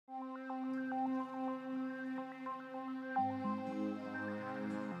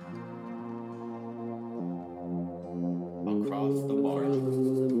Across the Margin.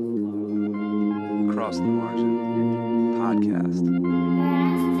 Across the Margin podcast.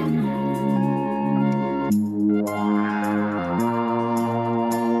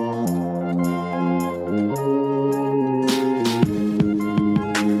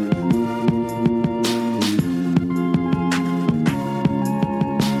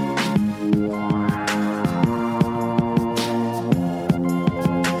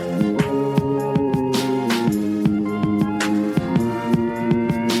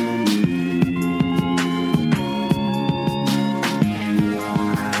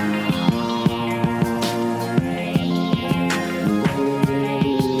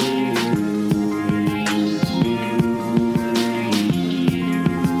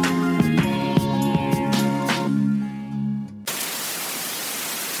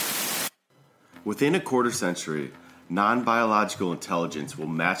 Within a quarter century, non-biological intelligence will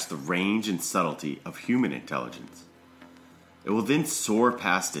match the range and subtlety of human intelligence. It will then soar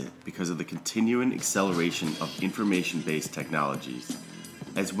past it because of the continuing acceleration of information-based technologies,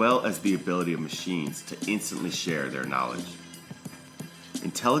 as well as the ability of machines to instantly share their knowledge.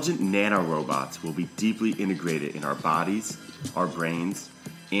 Intelligent nanorobots will be deeply integrated in our bodies, our brains,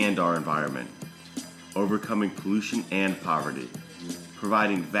 and our environment, overcoming pollution and poverty,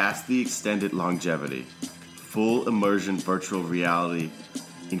 providing vastly extended longevity, full immersion virtual reality,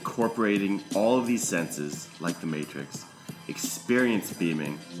 incorporating all of these senses like the Matrix, experience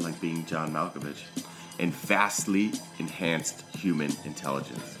beaming like being John Malkovich, and vastly enhanced human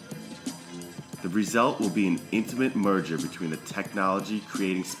intelligence. The result will be an intimate merger between the technology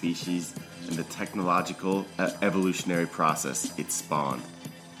creating species and the technological evolutionary process it spawned.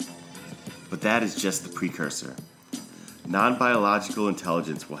 But that is just the precursor. Non-biological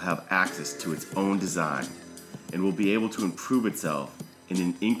intelligence will have access to its own design and will be able to improve itself in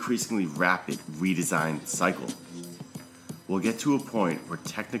an increasingly rapid redesign cycle. We'll get to a point where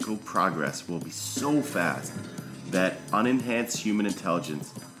technical progress will be so fast that unenhanced human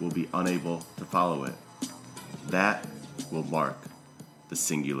intelligence will be unable to follow it. That will mark the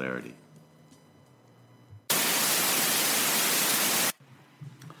singularity.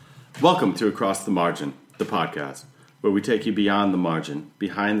 Welcome to Across the Margin, the podcast, where we take you beyond the margin,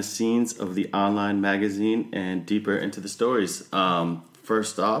 behind the scenes of the online magazine, and deeper into the stories.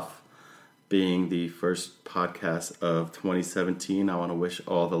 First off, being the first podcast of 2017, I want to wish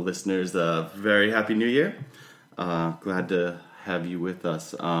all the listeners a very happy new year. Glad to have you with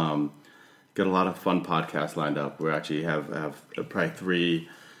us. Got a lot of fun podcasts lined up. We actually have probably 3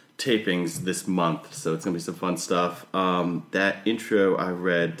 tapings this month, so it's going to be some fun stuff. That intro I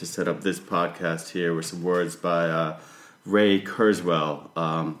read to set up this podcast here were some words by Ray Kurzweil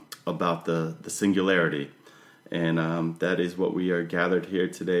about the singularity, and that is what we are gathered here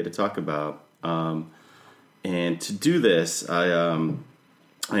today to talk about. And to do this, I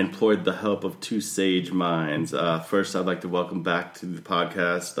employed the help of 2 sage minds. First, I'd like to welcome back to the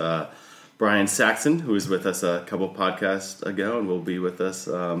podcast Brian Saxon, who was with us a couple podcasts ago and will be with us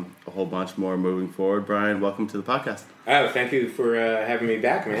a whole bunch more moving forward. Brian, welcome to the podcast. Oh, thank you for having me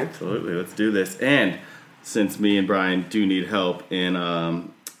back, man. Absolutely, let's do this. And since me and Brian do need help in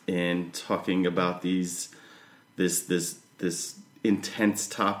talking about this intense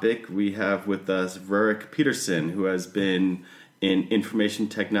topic, we have with us Rurik Peterson, who has been in information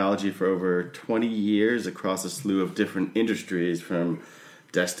technology for over 20 years across a slew of different industries, from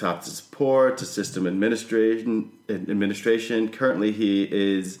desktop to support to system administration. Currently, he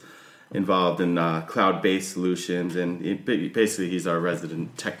is involved in cloud-based solutions, and basically he's our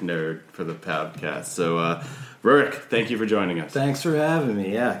resident tech nerd for the podcast. So, Rurik, thank you for joining us. Thanks for having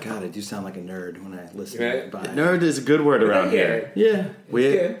me. Yeah, God, I do sound like a nerd when I listen to it. Nerd is a good word around here. Yeah, we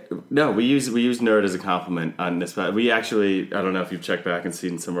use nerd as a compliment on this. We actually, I don't know if you've checked back and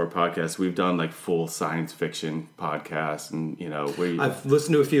seen some of our podcasts. We've done like full science fiction podcasts, and I've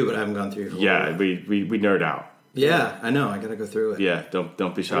listened to a few, but I haven't gone through. Yeah, we nerd out. Yeah, I know. I gotta go through it. Yeah,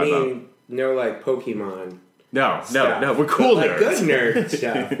 don't be shy about it. No, like Pokemon. No, we're cool like nerds. Good nerd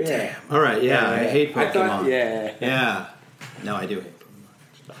stuff. Yeah. All right. Yeah, I hate Pokemon. Yeah. No, I do hate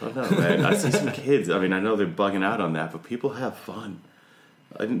Pokemon. I don't know, man. I see some kids. I mean, I know they're bugging out on that, but people have fun.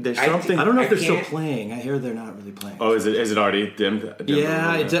 There's something. I don't know if they're still playing. I hear they're not really playing. Oh, is it already dimmed?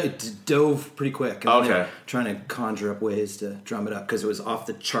 Yeah, it dove pretty quick. Okay. Trying to conjure up ways to drum it up because it was off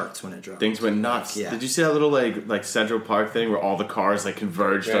the charts when it dropped. Things went nuts. Yeah. Did you see that little like Central Park thing where all the cars like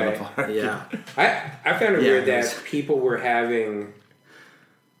converged on the park? Yeah. I found it weird that people were having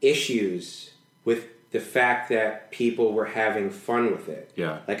issues with the fact that people were having fun with it.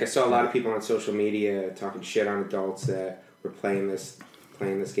 Yeah. Like I saw a lot of people on social media talking shit on adults that were playing this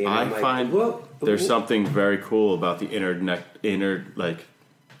playing this game. I I'm like, find there's something very cool about the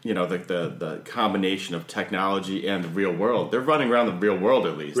the combination of technology and the real world. They're running around the real world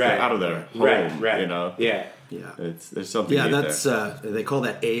at least. Right. They're out of their home. Right. You know. Yeah. There's something. Yeah, neat that's there. they call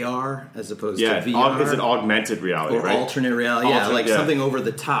that AR as opposed to VR. It's an augmented reality, or right? alternate reality. Something over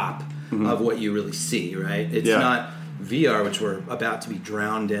the top of what you really see, right? It's not VR, which we're about to be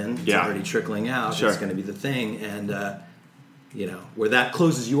drowned in. It's already trickling out. Sure. It's going to be the thing, and where that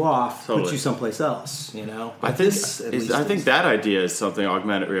closes you off, puts you someplace else. But I think that idea is something.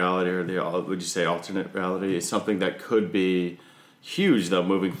 Augmented reality, or would you say alternate reality, is something that could be huge though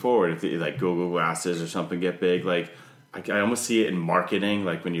moving forward. If like Google Glasses or something get big, like I almost see it in marketing,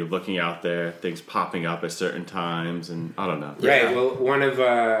 like when you're looking out there, things popping up at certain times, and I don't know. Right. Well, one of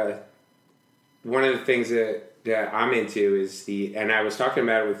the things that I'm into is and I was talking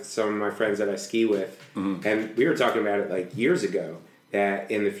about it with some of my friends that I ski with, and we were talking about it like years ago,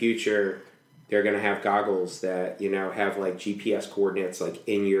 that in the future they're going to have goggles that, have like GPS coordinates like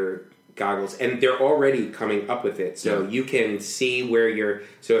in your goggles, and they're already coming up with it, so you can see where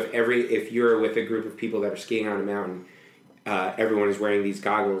if you're with a group of people that are skiing on a mountain, everyone is wearing these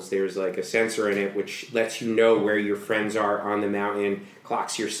goggles. There's like a sensor in it which lets you know where your friends are on the mountain,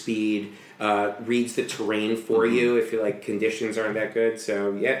 clocks your speed, reads the terrain for you if like conditions aren't that good.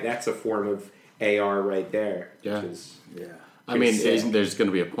 So that's a form of AR right there. I mean, there's going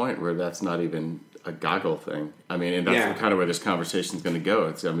to be a point where that's not even a goggle thing. I mean, and that's kind of where this conversation is going to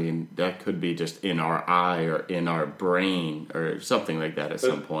go. That could be just in our eye or in our brain or something like that at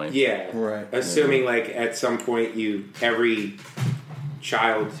some point. Yeah, right. Assuming like at some point every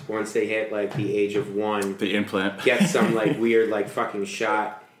child, once they hit like the age of 1, the implant gets some like weird like fucking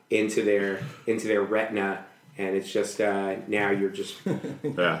shot into their retina, and it's just now you're just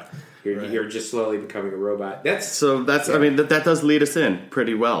You're just slowly becoming a robot. That does lead us in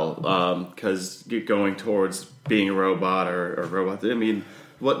pretty well, because going towards being a robot or a robot. I mean,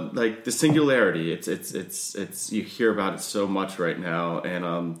 what like the singularity? It's you hear about it so much right now,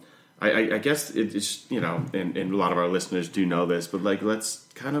 and I guess it's and a lot of our listeners do know this, but like let's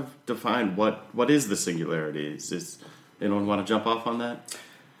kind of define what is the singularity? Is anyone want to jump off on that?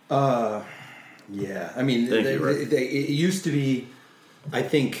 Yeah, I mean, it used to be. I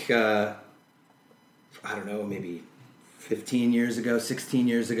think, I don't know, maybe 15 years ago, 16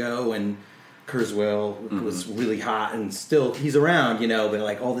 years ago, when Kurzweil was really hot, and still he's around, but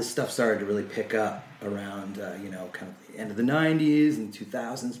like all this stuff started to really pick up around, kind of the end of the 90s and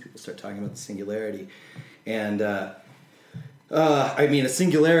 2000s. People start talking about the singularity. And, I mean, a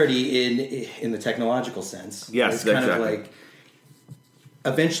singularity in the technological sense. Yes, it's kind of like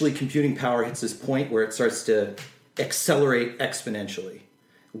eventually computing power hits this point where it starts to accelerate exponentially,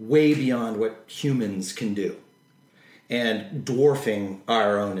 way beyond what humans can do, and dwarfing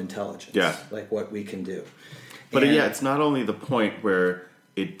our own intelligence, like what we can do. But it's not only the point where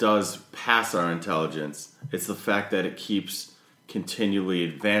it does pass our intelligence, it's the fact that it keeps continually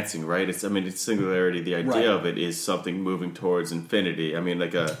advancing, right? It's singularity, the idea of it is something moving towards infinity. I mean,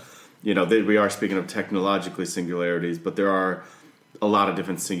 like we are speaking of technologically singularities, but there are a lot of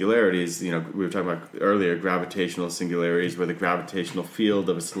different singularities. We were talking about earlier gravitational singularities, where the gravitational field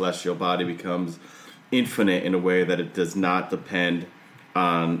of a celestial body becomes infinite in a way that it does not depend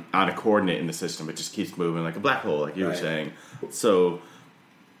on a coordinate in the system. It just keeps moving like a black hole, like you were saying. So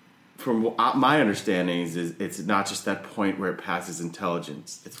from my understanding is it's not just that point where it passes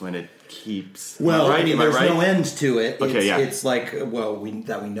intelligence. It's when it keeps. Well, right? I mean, there's no end to it. Okay, it's like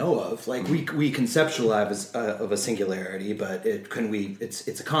that we know of. Like we conceptualize of a singularity, but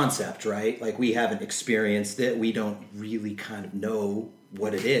it's a concept, right? Like we haven't experienced it. We don't really kind of know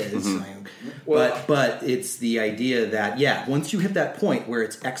what it is. But it's the idea that once you hit that point where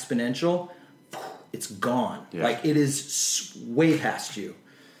it's exponential, it's gone. Yeah. Like it is way past you.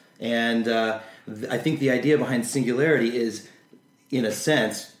 And I think the idea behind singularity is, in a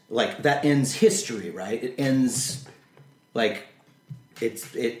sense, like that ends history, right? It ends like it.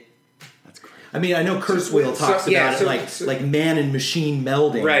 That's great. I mean, I know Kurzweil talks about it like man and machine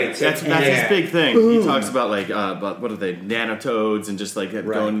melding. Right. That's his big thing. He talks about about what are they, nanotons, and just like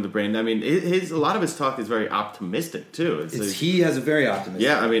going to the brain. I mean, a lot of his talk is very optimistic too. He has a very optimistic.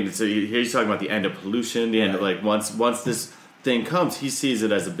 Yeah, I mean, so he's talking about the end of pollution, the end of like once this thing comes, he sees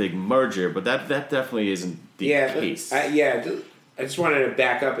it as a big merger, but that definitely isn't the case. I just wanted to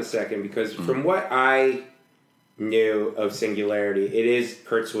back up a second, because from what I knew of singularity, it is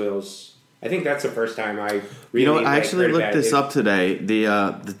Kurzweil's. I think that's the first time I really. I actually looked this up today.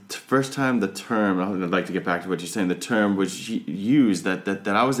 The first time the term, I'd like to get back to what you're saying. The term was used that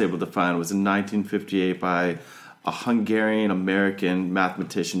I was able to find was in 1958 by a Hungarian-American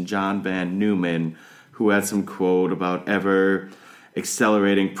mathematician, John von Neumann, who had some quote about ever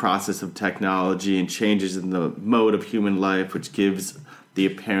accelerating process of technology and changes in the mode of human life, which gives the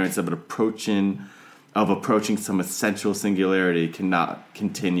appearance of approaching some essential singularity cannot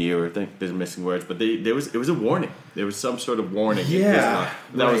continue. Or I think there's missing words, but it was a warning. There was some sort of warning. Yeah,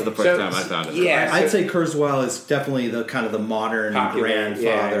 that was the first time I found it. Yeah, I'd say Kurzweil is definitely the kind of the modern Popular,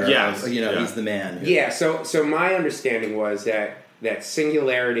 grandfather. yeah. Of, you know, he's the man. Yeah. So my understanding was that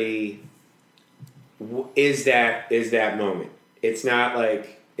singularity is that moment. It's not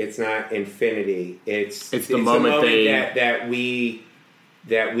infinity. It's the moment that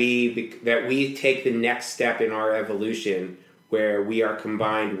we take the next step in our evolution, where we are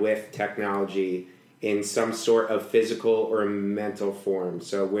combined with technology in some sort of physical or mental form.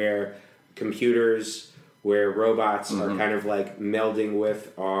 So where computers, where robots are kind of like melding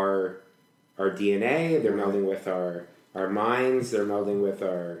with our DNA, they're melding with our minds, they're melding with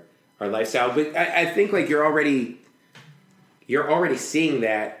our lifestyle. But I think like you're already seeing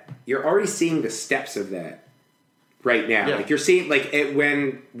that. You're already seeing the steps of that right now. Yeah. Like you're seeing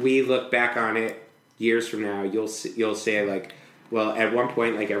when we look back on it years from now, you'll say like, well, at one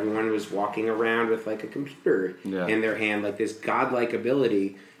point, like everyone was walking around with like a computer in their hand, like this godlike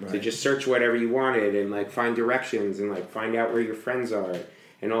ability to just search whatever you wanted and like find directions and like find out where your friends are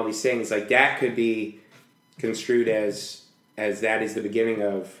and all these things. Like that could be construed as that is the beginning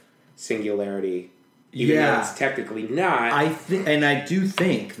of singularity. Even though it's technically not. I do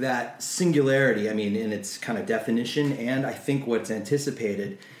think that singularity, I mean, in its kind of definition, and I think what's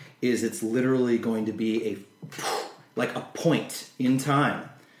anticipated is it's literally going to be a point in time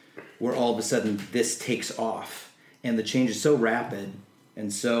where all of a sudden this takes off, and the change is so rapid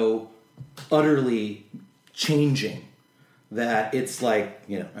and so utterly changing that it's like,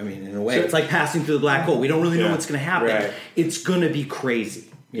 you know, I mean, in a way, it's like passing through the black hole. We don't really know what's going to happen. Right. It's going to be crazy.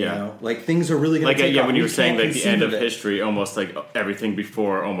 You know, like things are really going to take off. When you were saying like the end of it. history, almost like everything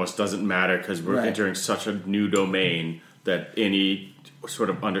before almost doesn't matter because we're entering such a new domain that any sort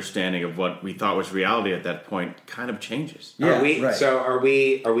of understanding of what we thought was reality at that point kind of changes. Yeah, So are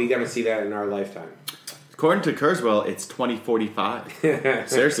we going to see that in our lifetime? According to Kurzweil, it's 2045.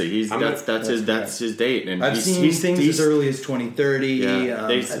 Seriously, that's his date, and I've seen things as early as 2030. Yeah,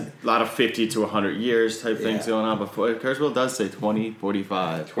 there's a lot of 50 to 100 years type things going on. But Kurzweil does say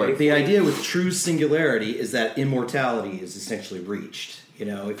 2045. The idea with true singularity is that immortality is essentially reached. You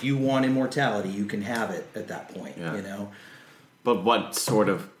know, if you want immortality, you can have it at that point. Yeah. You know, but what sort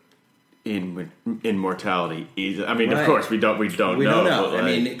of immortality is? I mean, of course, we don't know. But I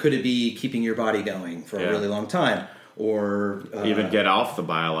mean, could it be keeping your body going for a really long time, or even get off the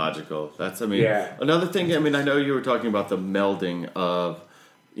biological? Another thing. I mean, I know you were talking about the melding of,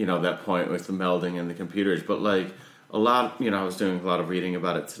 you know, that point with the melding and the computers, but like a lot, you know, I was doing a lot of reading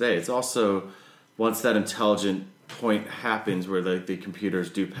about it today. It's also once that intelligent point happens where the computers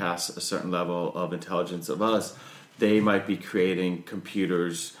do pass a certain level of intelligence of us, they might be creating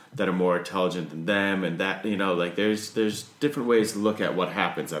computers that are more intelligent than them, and that, you know, like there's different ways to look at what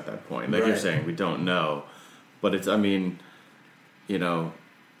happens at that point. Like you're saying, we don't know, but it's, I mean, you know,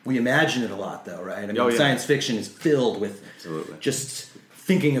 we imagine it a lot, though, right? I mean, science fiction is filled with just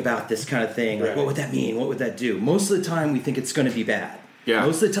thinking about this kind of thing. Like, what would that mean? What would that do? Most of the time, we think it's going to be bad. Yeah.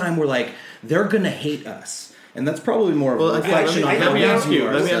 Most of the time, we're like, they're going to hate us. And that's probably more of a reflection on how we view ourselves.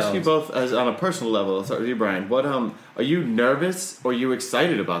 Let me ask you both, as on a personal level. I'll start with you, Brian. What are you nervous or are you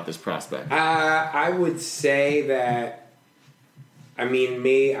excited about this prospect? I would say that. I mean,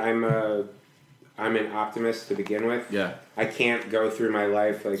 I'm an optimist to begin with. Yeah. I can't go through my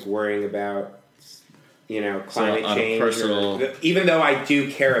life like worrying about, you know, climate change. Even though I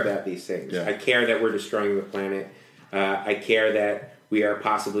do care about these things, I care that we're destroying the planet. I care that we are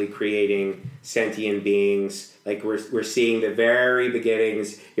possibly creating sentient beings. Like we're seeing the very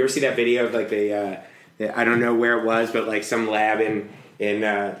beginnings. You ever see that video of like the I don't know where it was, but like some lab in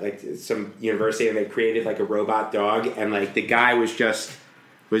like some university, and they created like a robot dog, and like the guy was just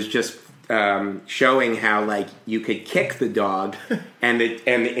showing how like you could kick the dog and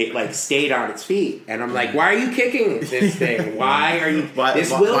it like stayed on its feet, and I'm like, why are you kicking this thing? Why are you? Why is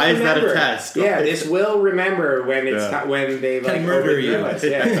that a test? Yeah, this will remember when it's when they like murder you. Us.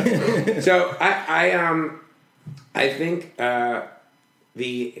 Yeah. So I think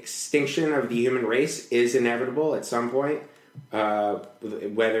the extinction of the human race is inevitable at some point,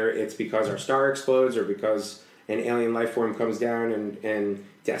 whether it's because our star explodes or because an alien life form comes down and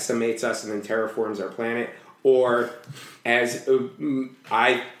decimates us and then terraforms our planet, or as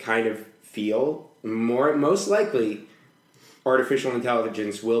I kind of feel, most likely artificial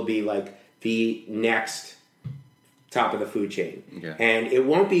intelligence will be like the next top of the food chain. Yeah. And it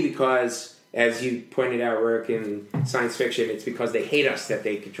won't be because, as you pointed out, work in science fiction, it's because they hate us that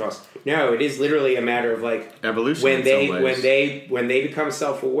they control us. No, it is literally a matter of like evolution. When in they some ways. when they become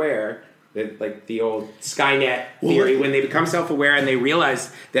self-aware, like the old Skynet theory, when they become self-aware and they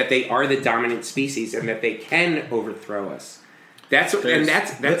realize that they are the dominant species and that they can overthrow us. That's.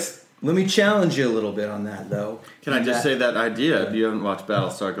 Let me challenge you a little bit on that, though. Can I just say that idea? If you haven't watched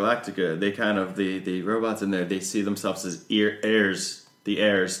Battlestar Galactica, they kind of the robots in there, they see themselves as heirs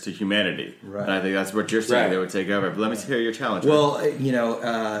to humanity, right? And I think that's what you're saying. Right. They would take over. But let me hear your challenge. Well, you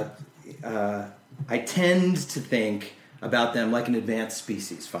know, I tend to think about them like an advanced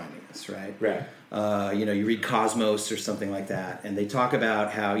species finding us, right? Right. You know, you read Cosmos or something like that, and they talk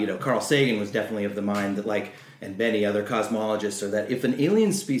about how, you know, Carl Sagan was definitely of the mind that, like, and many other cosmologists, are that if an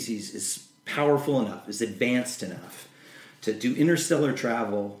alien species is powerful enough, is advanced enough to do interstellar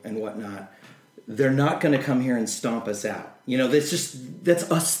travel and whatnot, they're not going to come here and stomp us out. You know,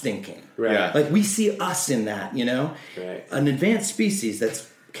 that's us thinking. Right. Yeah. Like, we see us in that, you know? Right. An advanced species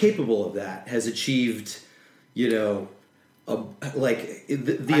that's capable of that has achieved, you know,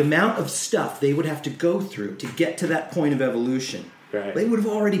 the amount of stuff they would have to go through to get to that point of evolution. Right. They would have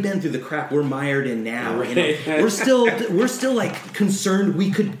already been through the crap we're mired in now. Right. You know? We're still like concerned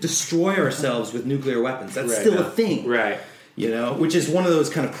we could destroy ourselves with nuclear weapons. That's still a thing. Right. You know, which is one of those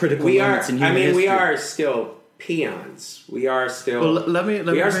kind of critical moments in human history. We are still peons. We are still. Well,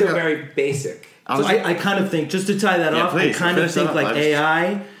 we are still very basic. So I kind of think, just to tie that off, please, I kind of think like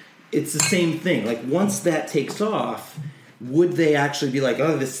AI, it's the same thing. Like, once that takes off, would they actually be like,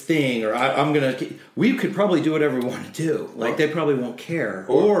 oh, this thing, or I'm gonna? We could probably do whatever we want to do. Like, they probably won't care,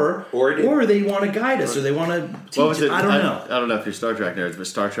 or they want to guide us, or they want to teach. What was it? I don't know. I don't know if you're Star Trek nerds, but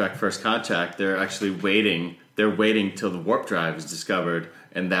Star Trek First Contact, they're actually waiting. They're waiting till the warp drive is discovered,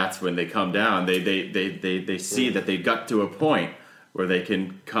 and that's when they come down. They see that they got to a point where they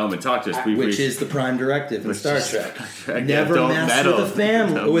can come and talk to us. Which is the prime directive in Star Trek. Never Don't mess meddle. with a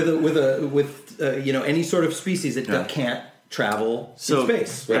family, with you know, any sort of species that can't travel in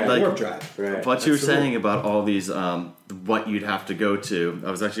space. Right. Like, warp drive. Right. What you were saying about all these, what you'd have to go to.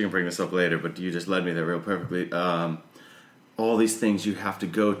 I was actually going to bring this up later, but you just led me there real perfectly. All these things you have to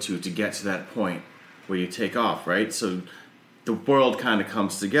go to get to that point where you take off, right? So the world kind of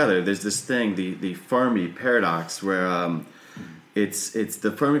comes together. There's this thing, the Fermi paradox, where it's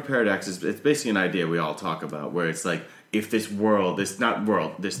the Fermi paradox it's basically an idea we all talk about, where it's like, if this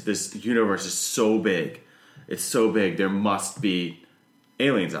universe is so big, it's so big, there must be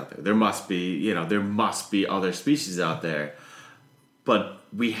aliens out there. There must be other species out there. But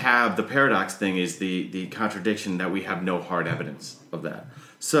we have, the paradox thing is the contradiction that we have no hard evidence of that.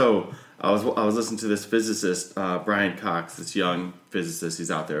 So I was listening to this physicist, Brian Cox, this young physicist. He's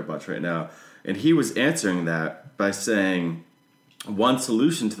out there a bunch right now. And he was answering that by saying one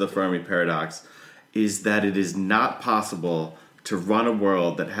solution to the Fermi paradox is that it is not possible to run a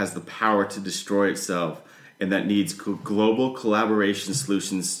world that has the power to destroy itself and that needs global collaboration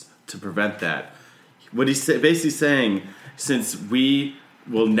solutions to prevent that. What he's basically saying, since we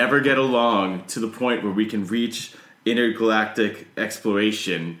will never get along to the point where we can reach intergalactic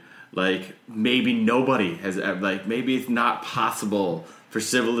exploration, like, maybe nobody has, like, maybe it's not possible for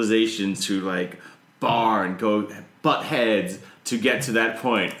civilization to, like, bar and go butt heads to get to that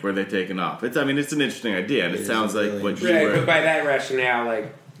point where they're taking off. It's an interesting idea, and it sounds like what you were. But by that rationale,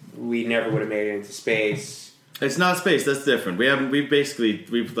 like, we never would have made it into space. It's not space. That's different.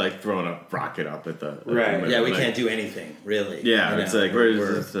 We've like thrown a rocket up at the right. Yeah, we can't do anything really. Yeah, it's like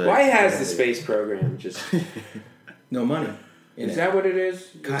why has the space program just no money? Is that what it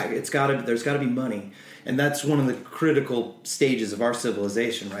is? There's got to be money, and that's one of the critical stages of our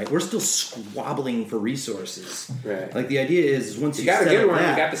civilization. Right, we're still squabbling for resources. Right. Like, the idea is once you got a good one,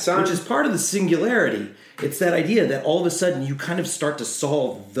 that, you got the sun, which is part of the singularity. It's that idea that all of a sudden you kind of start to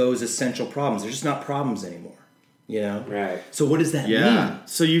solve those essential problems. They're just not problems anymore. You know? Right. So what does that mean?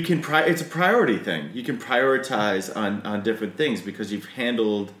 So you can it's a priority thing. You can prioritize on different things because you've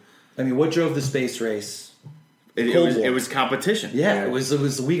handled. I mean, what drove the space race? It was competition. Yeah, it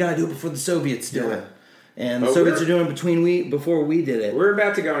was we got to do it before the Soviets do it. And the Oh, Soviets are doing it before we did it. We're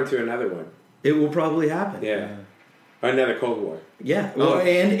about to go into another one. It will probably happen. Yeah. Another Cold War. Yeah. Well,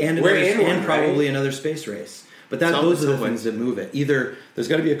 and probably right? another space race. But those are the things that move it. Either there's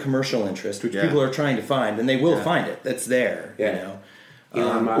got to be a commercial interest, which people are trying to find, and they will find it. That's there, you know.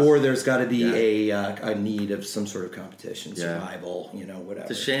 Or there's got to be a need of some sort of competition, survival, you know, whatever.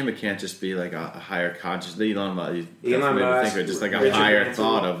 It's a shame it can't just be like a higher consciousness. Elon Musk, just like a Richard higher Branson.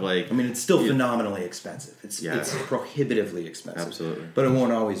 thought of like. I mean, it's still phenomenally expensive. It's prohibitively expensive. Absolutely. But it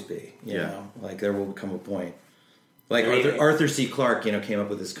won't always be. You know, like there will come a point. Like Yeah. Arthur C. Clarke, came up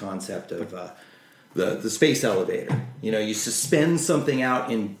with this concept of the space elevator. You suspend something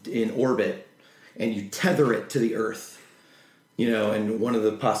out in orbit and you tether it to the Earth. And one of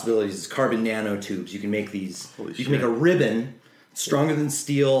the possibilities is carbon nanotubes. You can make these. You can make a ribbon stronger than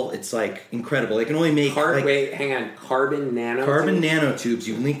steel. It's like incredible. They can only make wait, hang on. Carbon nanotubes? carbon nanotubes.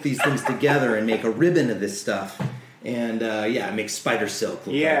 You link these things together and make a ribbon of this stuff. And it makes spider silk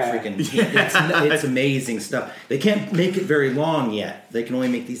look like freaking. It's amazing stuff. They can't make it very long yet. They can only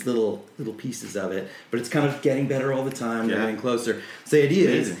make these little pieces of it. But it's kind of getting better all the time. They're getting closer. So the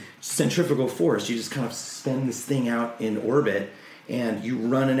idea is centrifugal force. You just kind of spin this thing out in orbit, and you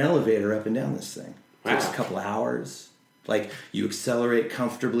run an elevator up and down this thing. It takes a couple of hours. Like you accelerate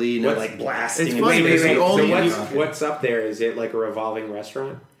comfortably, like blasting. It's and funny, Wait. so What's up there? Is it like a revolving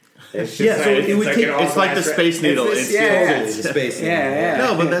restaurant? It's Yeah, so it would take- It's like the Space Needle. It's It's Totally the space. Yeah.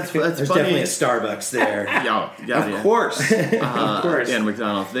 No, but that's There's funny. definitely a Starbucks there. Of course. Of course. And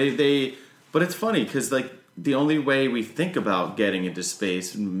McDonald's. They but it's funny because like the only way we think about getting into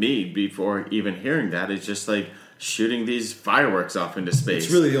space, me before even hearing that, is just like shooting these fireworks off into space.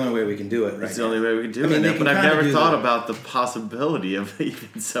 It's really the only way we can do it. Right. It's the only way we can do they it. can But I've kinda never do thought that. about the possibility of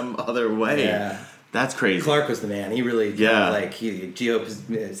even some other way. Yeah. That's crazy. Clark was the man. He really,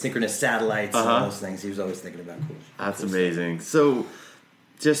 geosynchronous satellites and all those things. He was always thinking about cool. That's amazing. So,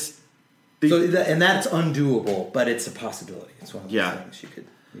 just And that's undoable, but it's a possibility. It's one of those things you could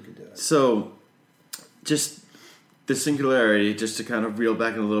do it. So, just the singularity, just to kind of reel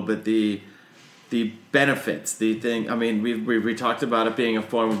back in a little bit, the benefits, the thing. I mean, we talked about it being a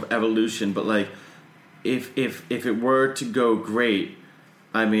form of evolution, but like, if it were to go great,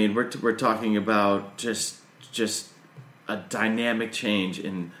 I mean, we're talking about just a dynamic change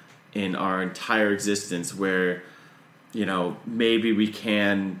in our entire existence, where maybe we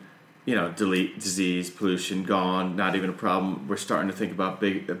can. Delete disease, pollution, gone, not even a problem. We're starting to think about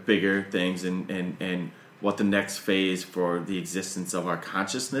bigger things and what the next phase for the existence of our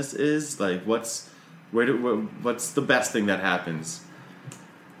consciousness is. Like, what's the best thing that happens?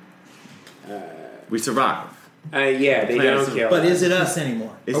 We survive. They don't kill But us. is it us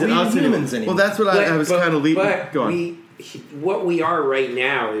anymore? Is Are it we us humans anymore? Well, that's what I was kind of leading. But Go on. what we are right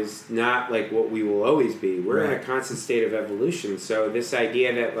now is not like what we will always be. We're in Right. a constant state of evolution. So this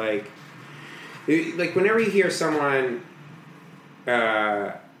idea that like whenever you hear someone,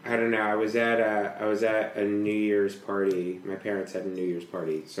 I don't know. I was at a New Year's party. My parents had a New Year's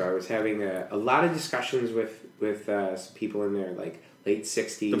party, so I was having a lot of discussions with some people in their like late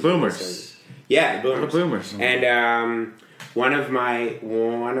 60s. The boomers. Yeah, the boomers. The boomers. And one of my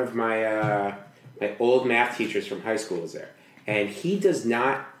my old math teachers from high school was there, and he does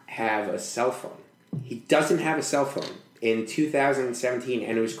not have a cell phone. He doesn't have a cell phone in 2017,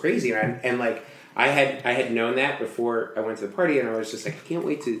 and it was crazy. And like I had known that before I went to the party, and I was just like, I can't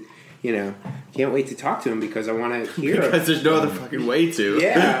wait to talk to him because I want to hear. Because there's no other fucking way to.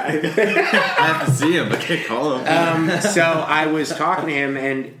 Yeah. I have to see him. I can't call him. So I was talking to him,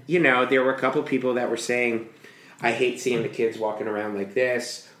 and there were a couple people that were saying, I hate seeing the kids walking around like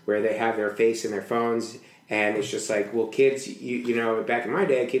this, where they have their face in their phones, and it's just like, well, kids, you know, back in my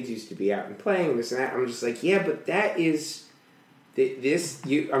day, kids used to be out and playing this and that. I'm just like, yeah, but that is this.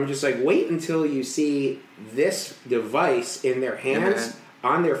 I'm just like, wait until you see this device in their hands.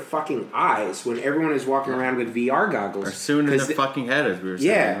 On their fucking eyes when everyone is walking around with VR goggles. Or soon in their fucking head, as we were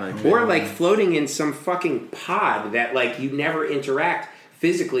saying. Yeah, or like floating in some fucking pod that like you never interact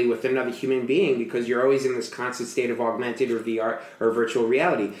physically with another human being because you're always in this constant state of augmented or VR or virtual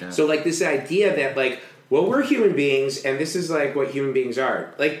reality. Yeah. So like this idea that like, well, we're human beings and this is like what human beings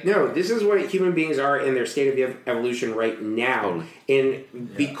are. Like, no, this is what human beings are in their state of evolution right now.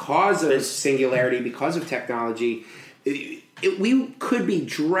 Because of singularity, because of technology. We could be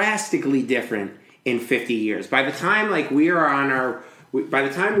drastically different in 50 years. By the time like by the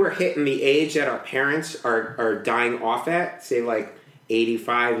time we're hitting the age that our parents are dying off at, say like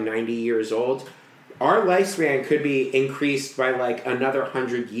 85, 90 years old, our lifespan could be increased by like another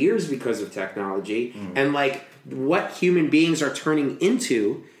 100 years because of technology. And like what human beings are turning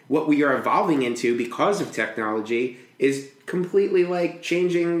into, what we are evolving into because of technology is completely like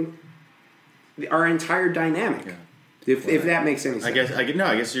changing our entire dynamic. Yeah. If that makes any sense. I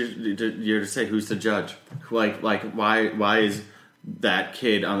guess you're to say who's the judge? Like why is that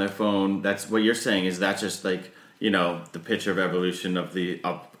kid on their phone? That's what you're saying. Is that just like the picture of evolution of the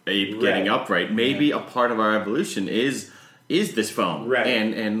ape getting upright? Maybe a part of our evolution is this phone, right?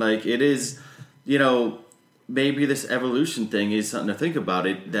 And like it is, maybe this evolution thing is something to think about.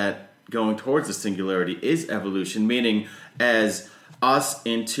 It that going towards the singularity is evolution, meaning as us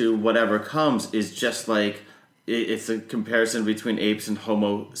into whatever comes is just like it's a comparison between apes and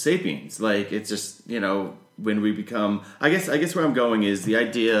Homo sapiens. Like, it's just, when we become, I guess where I'm going is the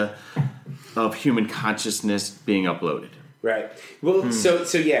idea of human consciousness being uploaded. Right. Well, so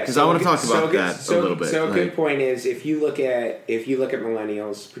yeah. Because I want to talk about that a little bit. So a good point is if you look at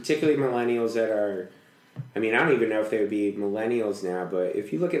millennials, particularly millennials that are, I mean, I don't even know if they would be millennials now, but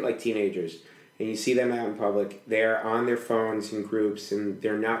if you look at like teenagers and you see them out in public, they're on their phones in groups and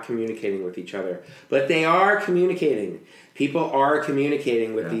they're not communicating with each other, but they are communicating. People are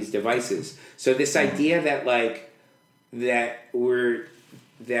communicating with these devices. So this idea that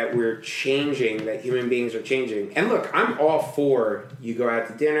we're changing, that human beings are changing. And look, I'm all for you go out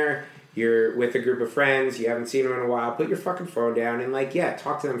to dinner, you're with a group of friends, you haven't seen them in a while, put your fucking phone down and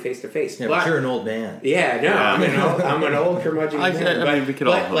talk to them face to face. Yeah, but you're an old man. Yeah, no, I'm an old curmudgeon man. I mean, we could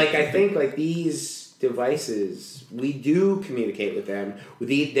all hope. I think these devices, we do communicate with them.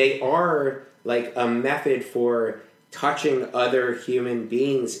 They are like a method for touching other human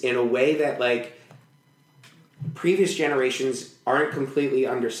beings in a way that previous generations aren't completely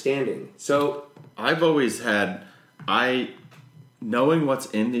understanding. So I've always had, knowing what's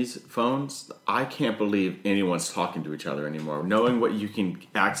in these phones, I can't believe anyone's talking to each other anymore. Knowing what you can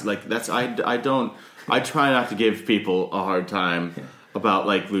act like, I try not to give people a hard time about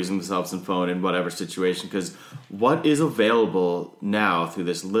losing themselves in phone in whatever situation, because what is available now through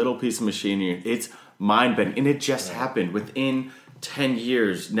this little piece of machinery, it's mind-bending, and it just happened within 10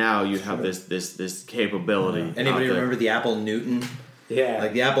 years. Now you have this capability. Anybody remember the Apple Newton? Yeah,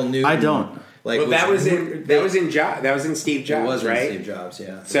 the Apple Newton. I don't. That was in Steve Jobs. It was right? in Steve Jobs.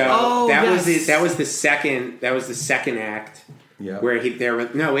 Yeah. So that was the second act. Yeah. Where is it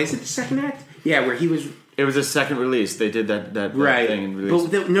the second act? Yeah, where he was. It was a second release. They did that right. thing and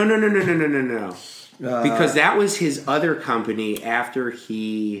released. But no. Because that was his other company after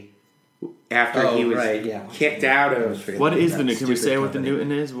he was kicked out of. What is the Newton? Can we say what the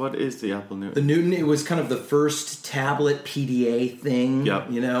Newton is? What is the Apple Newton? The Newton, it was kind of the first tablet PDA thing. Yep.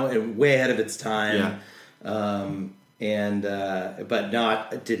 And way ahead of its time. Yeah. But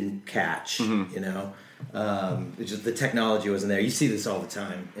it didn't catch. Mm-hmm. It's just the technology wasn't there. You see this all the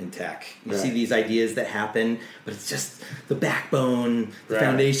time in tech. You see these ideas that happen, but it's just the backbone, the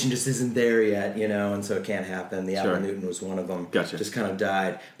foundation just isn't there yet, and so it can't happen. The Apple Newton was one of them. Gotcha. Just kind of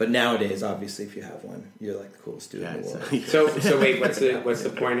died. But nowadays, obviously, if you have one, you're like the coolest dude in the world. So wait, what's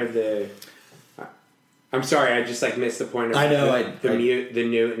the point of the? I'm sorry, I just missed the point of. I know the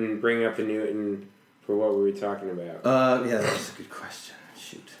Newton. Bring up the Newton for what were we talking about? That's a good question.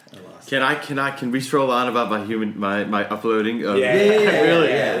 Shoot. Can we stroll on about my uploading?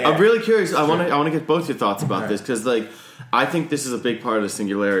 Yeah. I'm really curious. I want to get both your thoughts about this, because I think this is a big part of the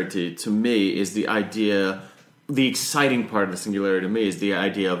singularity. To me, is the idea, the exciting part of the singularity to me is the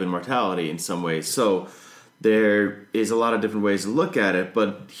idea of immortality in some ways. So there is a lot of different ways to look at it,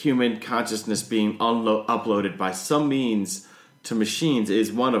 but human consciousness being uploaded by some means to machines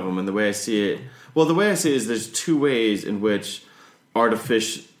is one of them. And the way I see it is there's two ways in which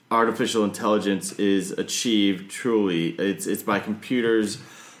artificial intelligence is achieved truly. It's by computers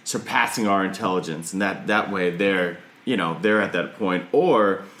surpassing our intelligence, and that way they're at that point,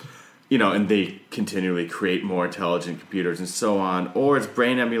 or and they continually create more intelligent computers and so on, or it's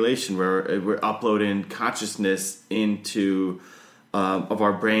brain emulation where we're uploading consciousness into of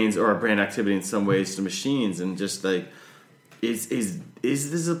our brains or our brain activity in some ways to machines, and just is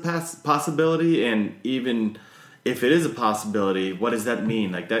this a possibility? And even if it is a possibility, what does that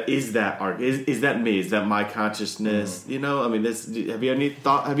mean? Is that me? Is that my consciousness? I mean, have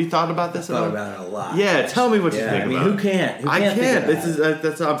you thought about this? I've thought about it a lot. Yeah, tell me what you think about it. Who can't? I can't.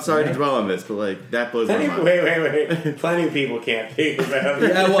 I'm sorry to dwell on this, but that blows my mind. Wait. Plenty of people can't think about it.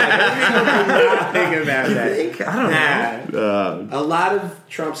 Yeah, well, not think about that. I don't know. A lot of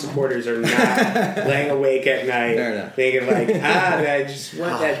Trump supporters are not laying awake at night thinking I just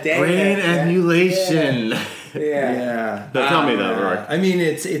want that day. Brain emulation. Yeah. No, tell me that, Rory. I mean,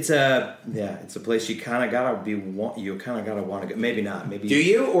 it's a place you kind of gotta want to go. Maybe not. Maybe. Do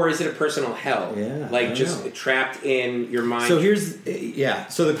you, or is it a personal hell? Yeah. Just trapped in your mind. So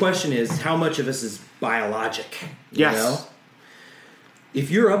So the question is, how much of us is biologic? Yes. If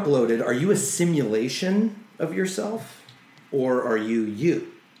you're uploaded, are you a simulation of yourself, or are you?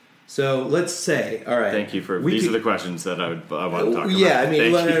 So let's say, all right. Thank you for these are the questions that I want to talk about. Yeah, I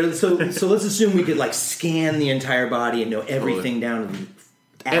mean, so let's assume we could scan the entire body and know everything down to the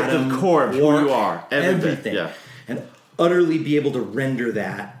atom, at the core of who you are, everything, and utterly be able to render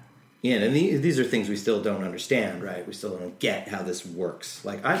that in, and these are things we still don't understand, right? We still don't get how this works.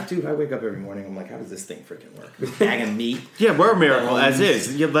 Like, I wake up every morning, I'm like, how does this thing freaking work? This bag of meat. Yeah, we're a miracle as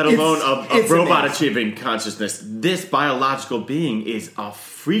is, let alone a robot amazing. achieving consciousness. This biological being is a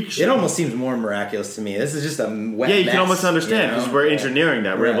freak show. It almost seems more miraculous to me. This is just a wet Yeah, you mess, can almost understand because we're Yeah. engineering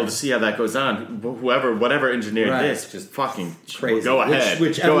that. We're Right. able to see how that goes on. Whatever engineered Right. this, just fucking Crazy. go ahead.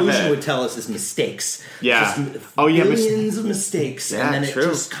 Which go evolution ahead. would tell us is mistakes. Yeah. Just Oh, yeah, millions of mistakes, Yeah, and then true. it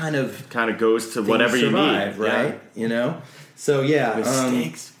just kind of Kind of goes to things whatever survive, you need, right? You know. So yeah,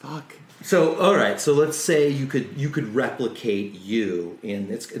 Mistakes, fuck. So all right, so let's say you could replicate you in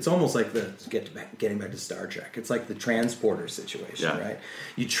it's almost like getting back to Star Trek. It's like the transporter situation, Yeah. right?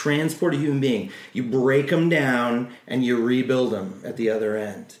 You transport a human being, you break them down, and you rebuild them at the other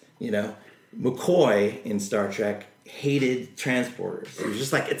end. You know, McCoy in Star Trek hated transporters. He was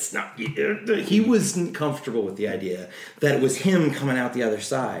just like, it's not. He wasn't comfortable with the idea that it was him coming out the other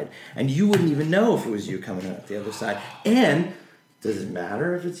side, and you wouldn't even know if it was you coming out the other side, and. Does it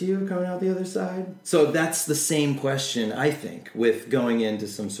matter if it's you coming out the other side? So that's the same question, I think, with going into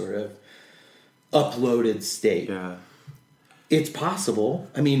some sort of uploaded state. Yeah. It's possible.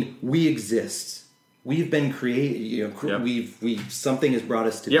 I mean, we exist. We've been created. You know, Yep. we've something has brought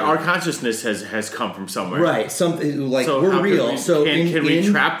us to. Yeah, be. our consciousness has come from somewhere. Right. Something like So we're how could real. we- So can we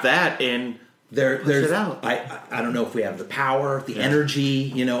trap that in? There's it out. I don't know if we have the power, the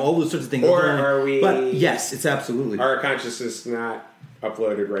energy, you know, all those sorts of things. Or are we- But yes, it's absolutely. Our consciousness not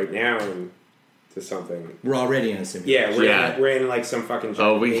uploaded right now to something. We're already in a simulation. Yeah, we're in like some fucking.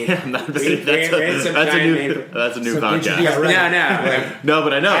 Oh, giant main- that's we're in some a giant new main- that's a new Some podcast. interesting- yeah, right. No, like, No,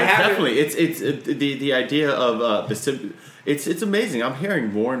 but I know I it's haven't- definitely it's the idea of it's amazing. I'm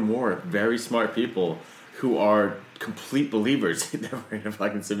hearing more and more very smart people who are complete believers that we're in a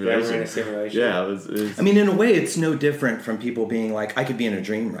fucking simulation. we're in a simulation. Yeah, it's I mean, in a way, it's no different from people being like, I could be in a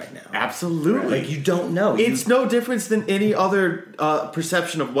dream right now. absolutely. Like, you don't know. It's no difference than any other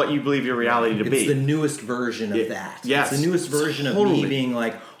perception of what you believe your reality to It's be. the newest version of Yeah, that. yes, It's the newest version of totally. me being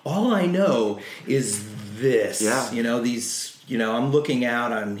like, all I know is this. Yeah. You know, I'm looking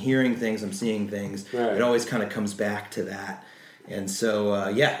out, I'm hearing things, I'm seeing things. Right. It always kind of comes back to that. And so,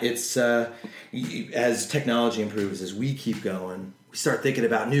 it's as technology improves, as we keep going, we start thinking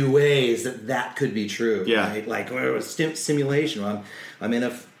about new ways that could be true. Yeah. Right? Like simulation. Well, I'm in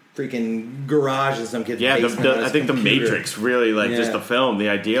a freaking garage in some kid's Yeah, basement. on I his think the computer. Matrix really, like, just Yeah. the film, the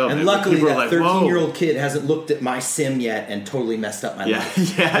idea of it. And luckily, people are that like, whoa. 13-year-old kid hasn't looked at my sim yet and totally messed up my Yeah,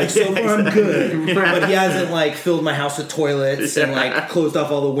 life. yeah, Like, so yeah, far I'm exactly. good, but he hasn't like filled my house with toilets and like closed off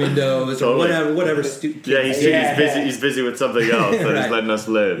all the windows or Totally. whatever stupid. Yeah, Yeah. he's busy with something else, but Right. he's letting us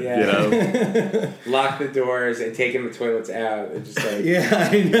live. Yeah. You know, lock the doors and taking the toilets out. And just like Yeah,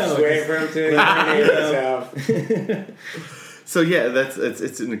 I know. just wait for him to urinate himself. so yeah,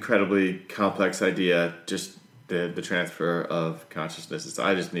 it's an incredibly complex idea. Just the transfer of consciousness.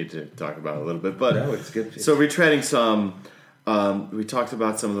 I just need to talk about it a little bit, but No, it's good. So retreading some, we talked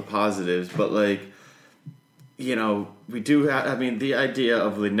about some of the positives, but like, you know, we do have, I mean, the idea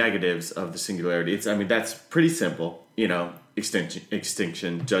of the negatives of the singularity, that's pretty simple, you know,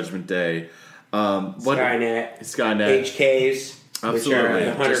 extinction, Judgment Day, Skynet, Skynet. HKs, which are Absolutely.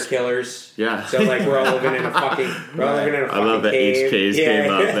 the hunter Just- killers. Yeah. So like we're all living in a fucking. We're all living in a fucking I love that cave. HKs Yeah.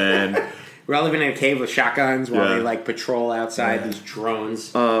 came up, man. We're all living in a cave with shotguns while Yeah. they like patrol outside these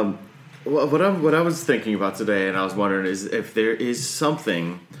drones. Well, what I was thinking about today, and I was wondering, is if there is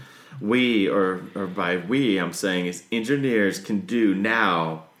something we, or by we, I'm saying, is engineers can do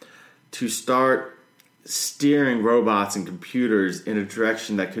now to start steering robots and computers in a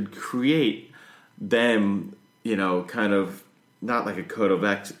direction that could create them, you know, kind of not like a code of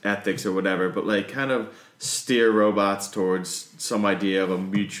ethics or whatever, but like kind of steer robots towards some idea of a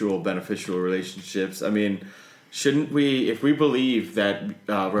mutual beneficial relationships. I mean, shouldn't we, if we believe that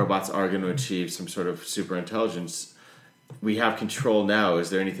robots are going to achieve some sort of super intelligence, we have control now.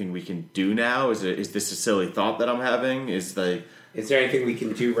 Is there anything we can do now? Is this a silly thought that I'm having? Is there anything we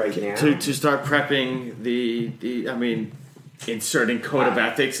can do right now? to start prepping the I mean, inserting code of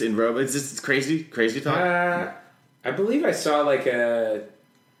ethics in robots? Is this crazy talk? I believe I saw like a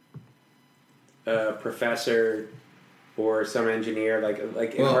professor or some engineer, like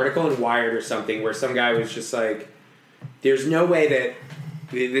an article in Wired or something, where some guy was just like, "There's no way that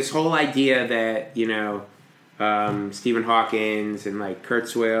this whole idea that Stephen Hawkins and like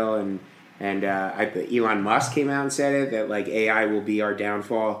Kurzweil and Elon Musk came out and said it, that like AI will be our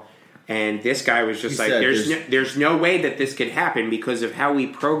downfall." And this guy was just He like, said "There's no way that this could happen because of how we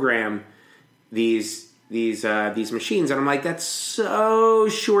program these these machines, and I'm like, that's so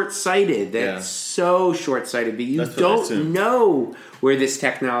short-sighted. That's so short-sighted. But you don't know where this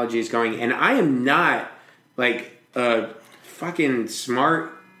technology is going, and I am not like a fucking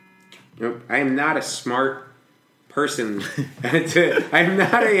smart. I am not a smart person. I'm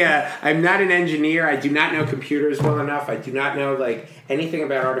not an engineer. I do not know computers well enough. I do not know like anything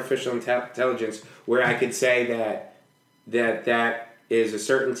about artificial intelligence where I could say that is a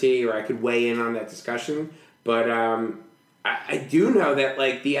certainty, or I could weigh in on that discussion. But I do know that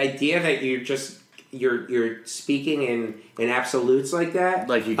like the idea that you're speaking in absolutes like that,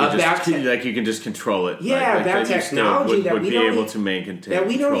 like you can just control it. Yeah, like about technology that would we be don't able to make and take that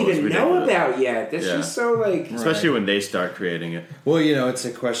we don't even know about yet. That's Yeah. just so like, especially when they start creating it. Well, it's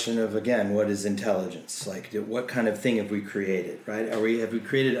a question of, again, what is intelligence? Like, what kind of thing have we created, right? Have we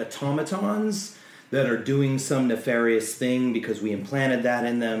created automatons that are doing some nefarious thing because we implanted that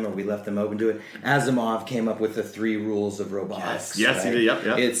in them or we left them open to it? Asimov came up with the 3 rules of robotics. Yes, right? he did.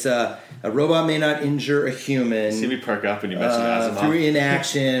 Yep. It's a robot may not injure a human. See me perk up when you mention Asimov. Through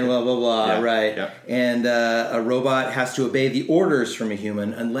inaction, blah, blah, blah, Yeah, right? yeah. And a robot has to obey the orders from a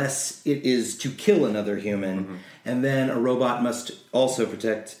human unless it is to kill another human. Mm-hmm. And then a robot must also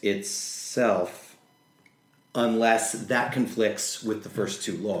protect itself unless that conflicts with the first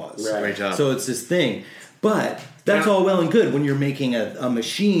 2 laws. Right. Great job. So it's this thing. But that's all well and good when you're making a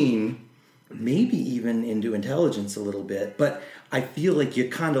machine, maybe even into intelligence a little bit. But I feel like you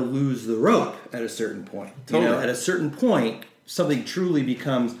kind of lose the rope at a certain point. Totally. At a certain point, something truly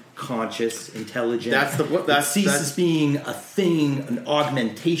becomes conscious, intelligent. It ceases being a thing, an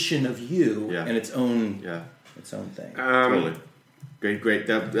augmentation of you, Yeah. and its own thing. Totally. Great.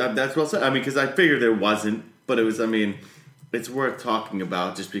 That's well said. I mean, because I figured there wasn't, but it was. I mean, it's worth talking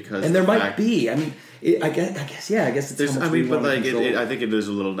about just because. And there might be. I mean, I guess it's. There's, how much I mean, we but want to like, control. I think it is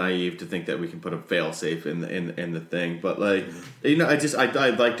a little naive to think that we can put a fail-safe in the thing. But like,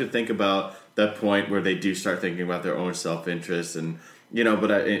 I'd like to think about that point where they do start thinking about their own self-interest, and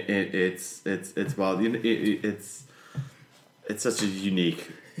but it's wild. It's such a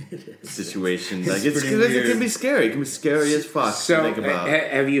unique situation. Like it can be scary. It can be scary as fuck to think about.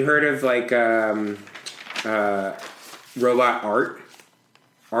 Have you heard of like robot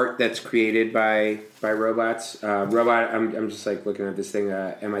art that's created by robots? I'm just like looking at this thing,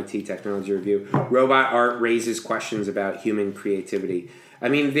 MIT Technology Review. Robot art raises questions about human creativity. I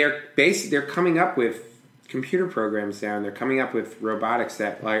mean, they're coming up with computer programs now, and they're coming up with robotics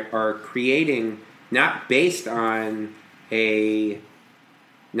that are creating not based on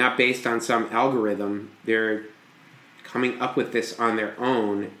some algorithm. They're coming up with this on their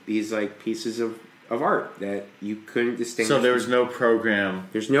own. These like pieces of art that you couldn't distinguish. So there was no program.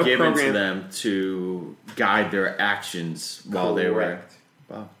 There's no given program to them to guide their actions while they were. Correct.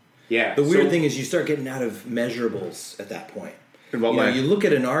 Wow. Yeah. The weird thing is you start getting out of measurables at that point. In what way? You look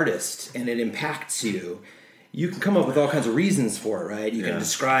at an artist and it impacts you. You can come up with all kinds of reasons for it, right? You can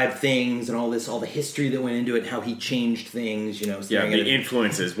describe things and all the history that went into it, how he changed things, the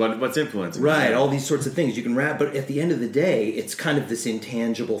influences. What's influencing? Right, all these sorts of things you can wrap. But at the end of the day, it's kind of this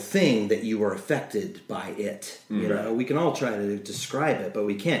intangible thing that you are affected by it. We can all try to describe it, but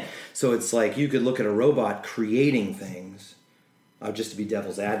we can't. So it's like you could look at a robot creating things, just to be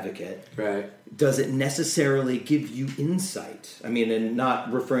devil's advocate. Right. Does it necessarily give you insight? I mean, and not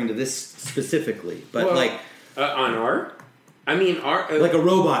referring to this specifically, but on art. I mean, art like a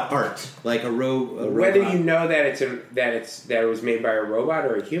robot art, like a robot. Whether you know that it was made by a robot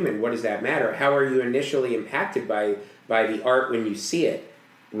or a human, what does that matter? How are you initially impacted by the art when you see it?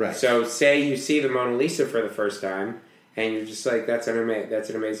 Right. So, say you see the Mona Lisa for the first time, and you're just like, "That's an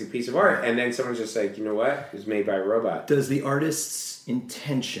amazing piece of art," and then someone's just like, "You know what? It was made by a robot." Does the artist's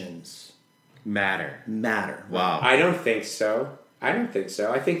intentions matter? Wow. I don't think so.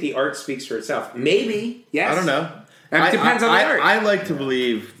 I think the art speaks for itself. Maybe, yes. I don't know. It depends on the art. I like to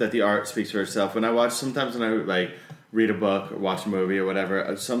believe that the art speaks for itself. When I read a book or watch a movie or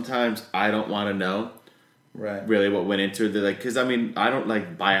whatever, sometimes I don't want to know really what went into it. Because I don't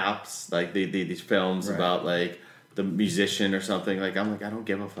like biops, like these films about like the musician or something. Like I'm like, I don't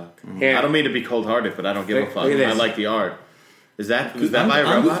give a fuck. Yeah. I don't mean to be cold hearted, but I don't give a fuck. I like the art. Was that by a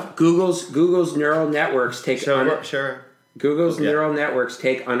robot? Google's neural networks take Sure. Google's neural networks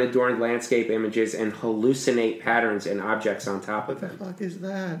take unadorned landscape images and hallucinate patterns and objects on top of them. What the fuck is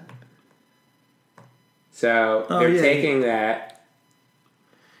that? So they're taking that.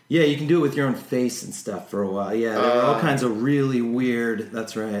 Yeah, you can do it with your own face and stuff for a while. Yeah, there were all kinds of really weird.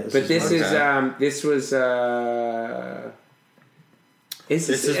 That's right. But this was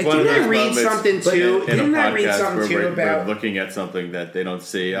This is one of didn't those I read moments something too? in a Didn't I read podcast something where too we're about looking at something that they don't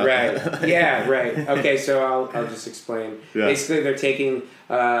see? Right. Yeah. Right. Okay. So I'll just explain. Yeah. Basically, they're taking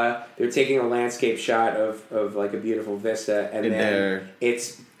a landscape shot of like a beautiful vista, and In then there.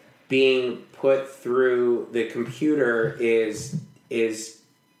 it's being put through the computer is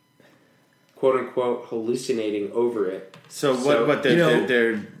quote unquote hallucinating over it. So what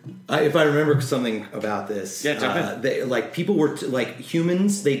they're if I remember something about this, Yeah, jump in. like people were like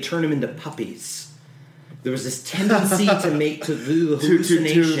humans, they turn them into puppies. There was this tendency to do the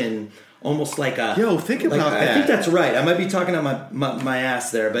hallucination almost like a. Yo, think about I that. think that's right. I might be talking out my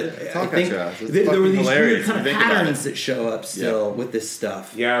ass there, but I Talk out think your ass. It's there were fucking these hilarious weird kind if of you think about patterns that show up still with this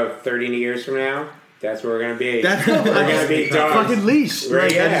stuff. Yo, 30 years from now, that's where we're gonna be. That's we're gonna be dogs. fucking leash.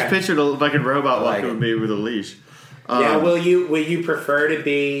 Right, Like, I yeah. just pictured a fucking robot like walking it. with me with a leash. Now, will you prefer to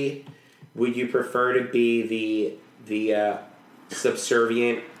be? Would you prefer to be the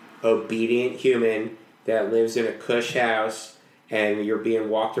subservient, obedient human that lives in a cush house and you're being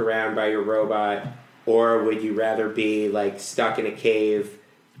walked around by your robot, or would you rather be like stuck in a cave,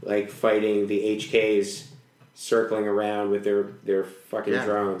 like fighting the HKs, circling around with their fucking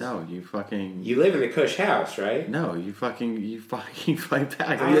drones? No, you fucking. You live in the cush house, right? No, you fucking fight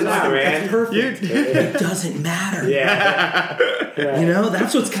back. I know, man. That's perfect. It doesn't matter. Yeah. You know,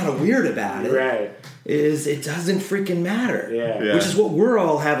 that's what's kind of weird about it. Right. Is it doesn't freaking matter. Yeah. Which is what we're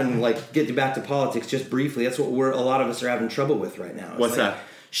all having, like, getting back to politics just briefly, that's what a lot of us are having trouble with right now. It's What's like, that?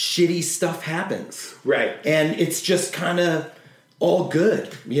 Shitty stuff happens. Right. And it's just kind of all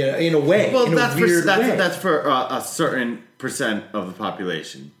good, you know, in a way. Well, in that's a weird way. that's for a certain percent of the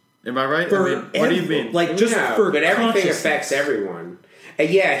population. Am I right? For I mean, what do you every- mean? Like, just No, for but everything consciousness. affects everyone.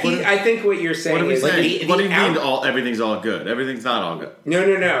 Yeah, I think what you're saying what are we is saying? What do you mean? out- Everything's all good. Everything's not all good. No.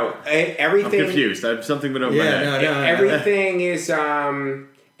 I'm Everything. confused. Something went over my Yeah, head. no.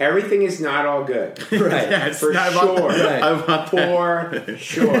 Everything is not all good. Right. Yes, For I want sure. that. I want that. For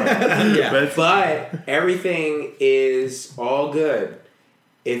sure. Yeah. But everything is all good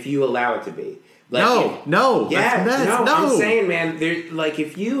if you allow it to be. Like, No. Yeah, That's no, I'm saying, man, like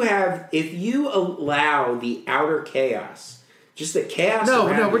if you allow the outer chaos, just the chaos.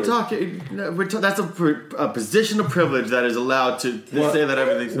 around we're you- talking. That's a position of privilege that is allowed to say that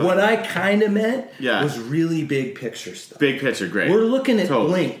everything's fine. What I kind of meant Yeah. was really big picture stuff. Big picture, great. We're looking at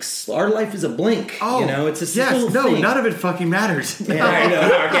Totally. blinks. Our life is a blink. Oh, you know, it's a yes. simple No, thing. none of it fucking matters. Yeah, I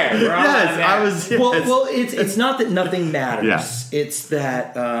know. Okay, we're all on Yes, that. I was. Yes. Well, it's not that nothing matters. Yeah. It's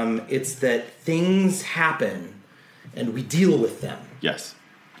that things happen, and we deal with them. Yes.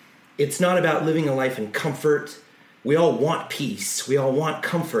 It's not about living a life in comfort. We all want peace. We all want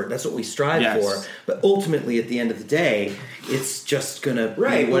comfort. That's what we strive Yes. for. But ultimately, at the end of the day, it's just gonna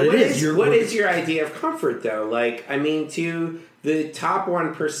Right. be what it is. What is your idea of comfort, though? Like, I mean, to the top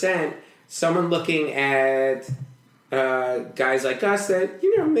 1%, someone looking at guys like us that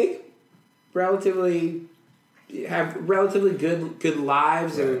have relatively good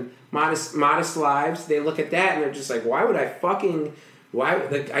lives and modest lives. They look at that and they're just like, why would I fucking? Why?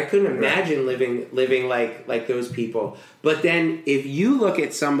 Like, I couldn't imagine living like those people. But then, if you look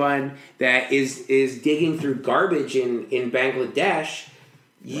at someone that is digging through garbage in Bangladesh,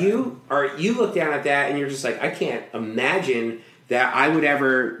 you look down at that and you're just like, I can't imagine that I would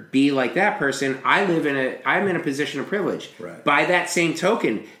ever be like that person. I'm in a position of privilege. Right. By that same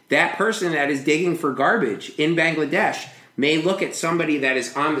token, that person that is digging for garbage in Bangladesh may look at somebody that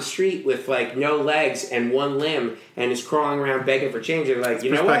is on the street with like no legs and one limb and is crawling around begging for change. They're like,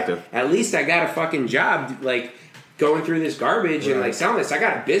 you know what? Perspective. At least I got a fucking job, like going through this garbage and like selling this. I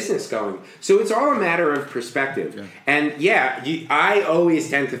got a business going. So it's all a matter of perspective. Yeah. And I always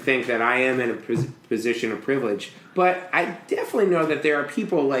tend to think that I am in a position of privilege, but I definitely know that there are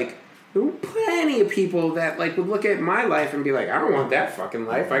people like. There were plenty of people that like would look at my life and be like, I don't want that fucking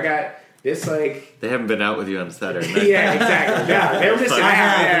life. I got this like. They haven't been out with you on a Saturday night. Yeah, exactly. Yeah, they were missing out.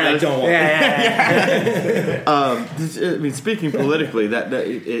 I don't want I mean, speaking politically,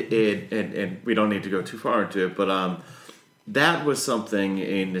 and we don't need to go too far into it, but that was something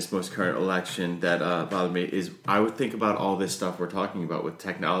in this most current election that bothered me. Is I would think about all this stuff we're talking about with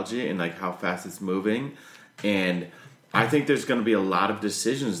technology and like how fast it's moving, and I think there's going to be a lot of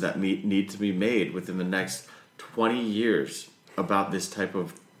decisions that need to be made within the next 20 years about this type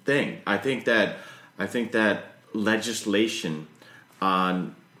of thing. I think that legislation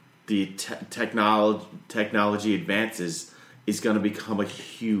on the technology advances is going to become a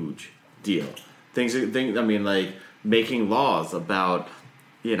huge deal. I mean, like making laws about,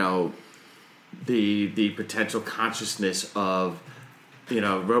 the potential consciousness of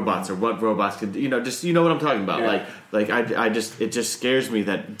robots or what robots could, just what I'm talking about. Yeah. It just scares me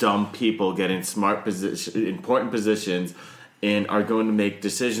that dumb people get in important positions and are going to make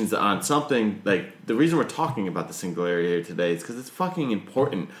decisions on something. Like, the reason we're talking about the singularity here today is because it's fucking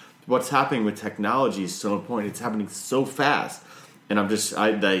important. What's happening with technology is so important. It's happening so fast, and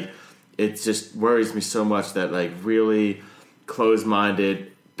it just worries me so much that really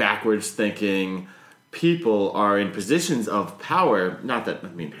closed-minded, backwards thinking people are in positions of power. Not that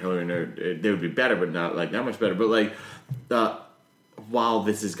Hillary and her, they would be better, but not that much better. But while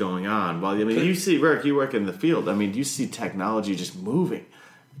this is going on, you see, Rick, you work in the field. You see technology just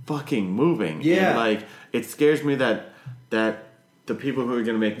fucking moving. Yeah. And, it scares me that the people who are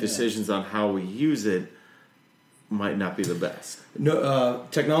going to make decisions on how we use it might not be the best. No,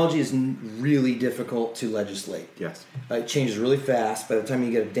 technology is really difficult to legislate. Yes. It changes really fast. By the time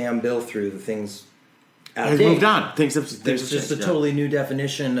you get a damn bill through, the thing's out of It's date. moved on. Things have There's just changed, a totally new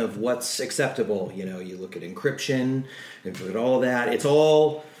definition of what's acceptable. You look at encryption, and look at all of that. It's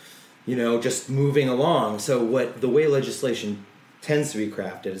all, just moving along. So the way legislation tends to be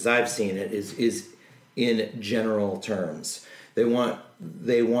crafted, as I've seen it, is in general terms. They want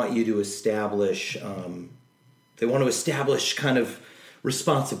you to establish. They want to establish kind of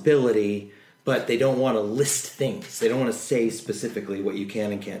responsibility, but they don't want to list things. They don't want to say specifically what you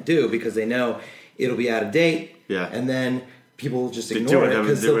can and can't do because they know it'll be out of date. Yeah. And then people will just ignore it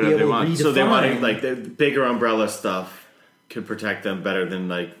because they'll be able to redefine. So they want the bigger umbrella stuff could protect them better than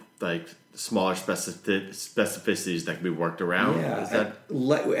like smaller specificities that can be worked around. Yeah. Is that...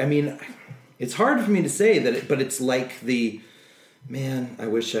 It's hard for me to say that, but it's like the... Man, I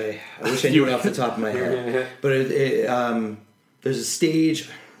wish I knew it off the top of my head. But there's a stage.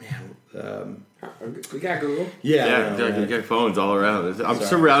 Man, we got Google. Yeah, you got phones all around. I'm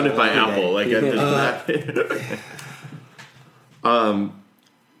surrounded by Apple. In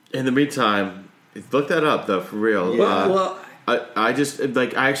the meantime, look that up though, for real. Yeah. I just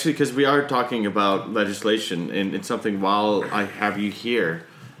because we are talking about legislation and it's something while I have you here.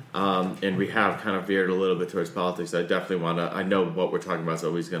 And we have kind of veered a little bit towards politics. I definitely want to. I know what we're talking about is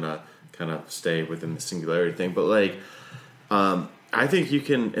always going to kind of stay within the singularity thing. But I think you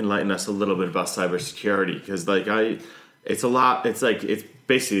can enlighten us a little bit about cybersecurity because it's a lot. It's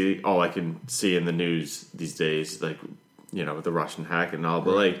basically all I can see in the news these days, with the Russian hack and all.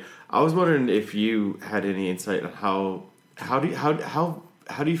 But I was wondering if you had any insight on how do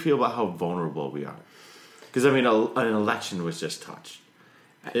you feel about how vulnerable we are? Because an election was just touched.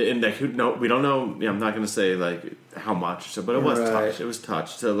 And we don't know. I'm not going to say how much, but it was touched. It was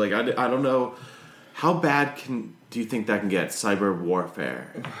touched. So I don't know how bad do you think that can get? Cyber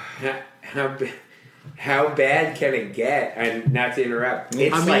warfare. How bad can it get? And not to interrupt,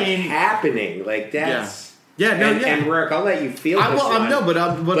 it's happening. That's And Rick, I'll let you feel. I know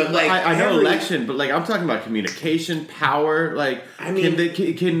every election, but I'm talking about communication, power.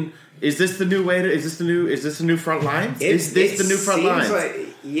 Is this the new way is this the new front lines? Is this the new front lines?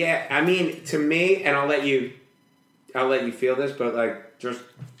 To me, and I'll let you feel this, but just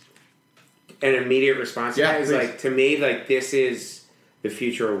an immediate response to that is to me, this is the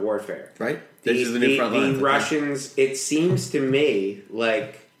future of warfare. Right? This is the new front lines. The Russians, it seems to me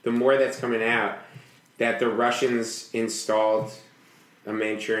the more that's coming out, that the Russians installed a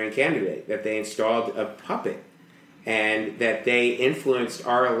Manchurian candidate, that they installed a puppet, and that they influenced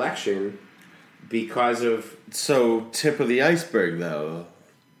our election because of... So, tip of the iceberg, though.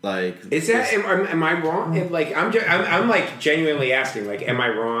 Is that... Am I wrong? I'm genuinely asking, am I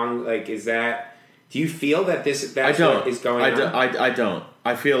wrong? Is that... Do you feel that that's what is going on? I don't.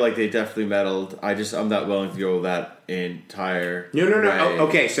 I feel like they definitely meddled. I'm not willing to go that entire... No.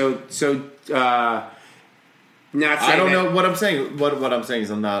 Okay, so not saying I don't know what I'm saying. What I'm saying is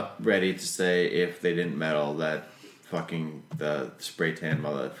I'm not ready to say if they didn't meddle that fucking the spray tan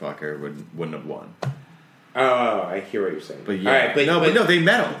motherfucker wouldn't have won. Oh, I hear what you're saying. But yeah, all right, but they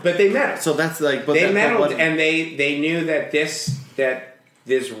meddled. But they meddled. So that's they meddled, and they knew that this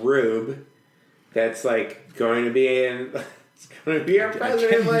rube that's going to be in. Going to be our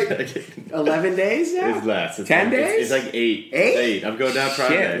president in 11 days now? It's less. It's 10 days? It's 8. 8? I'm going down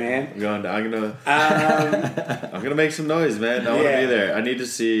Friday. Shit, man. I'm gonna make some noise, man. I want to be there. I need to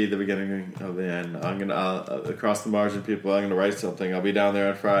see the beginning of the end. I'm gonna across the margin, people. I'm gonna write something. I'll be down there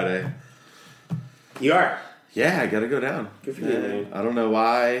on Friday. You are? Yeah, I gotta go down. Good for you, man. I don't know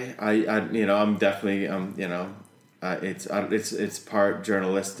why. I'm definitely it's part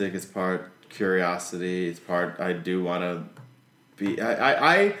journalistic. It's part curiosity. It's part I do want to.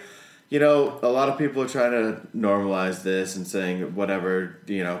 you know, a lot of people are trying to normalize this and saying whatever,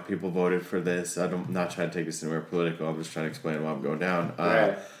 you know, people voted for this. I'm not trying to take this anywhere political. I'm just trying to explain why I'm going down.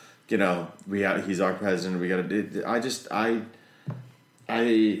 Right. You know, he's our president. We got to. I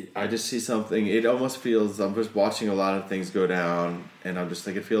just see something. It almost feels. I'm just watching a lot of things go down, and I'm just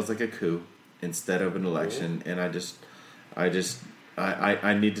like, it feels like a coup instead of an election. And I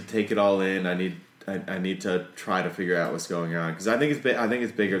need to take it all in. I need to try to figure out what's going on because I think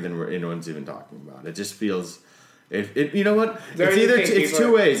it's bigger than anyone's even talking about. It just feels. You know what? It's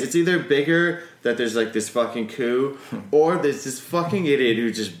two ways. It's either bigger that there's like this fucking coup, or there's this fucking idiot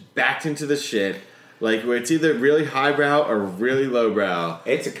who just backed into the shit. Like where it's either really highbrow or really lowbrow.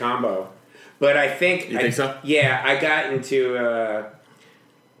 It's a combo, but I think you think so. Yeah, I got into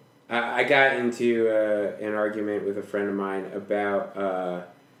an argument with a friend of mine about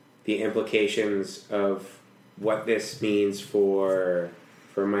the implications of what this means for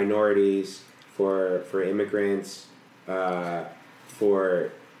minorities, for immigrants,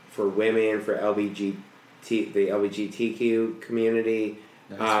 for women, for the LGBTQ community.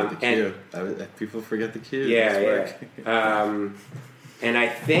 People forget the Q. Yeah. And I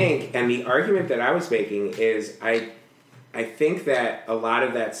think, and the argument that I was making is, I think that a lot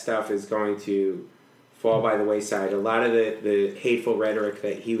of that stuff is going to fall by the wayside. A lot of the hateful rhetoric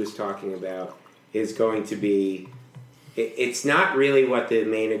that he was talking about is going to be. It's not really what the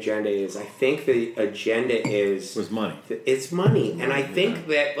main agenda is. I think the agenda was money. It's money, and I think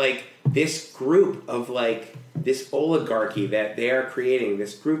that like this group of like this oligarchy that they are creating,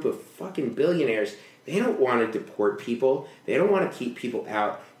 this group of fucking billionaires, they don't want to deport people. They don't want to keep people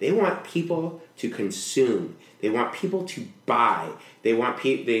out. They want people to consume. They want people to buy. They want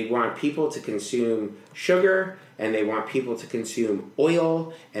people to consume sugar, and they want people to consume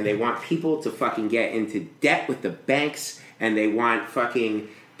oil, and they want people to fucking get into debt with the banks, and they want fucking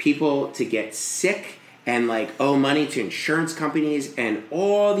people to get sick and like owe money to insurance companies, and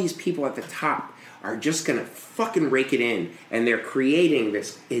all these people at the top are just gonna fucking rake it in, and they're creating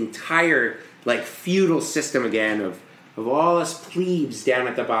this entire like feudal system again of all us plebes down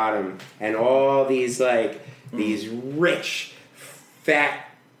at the bottom, and all these like these rich fat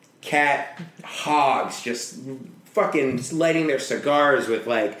cat hogs just fucking lighting their cigars with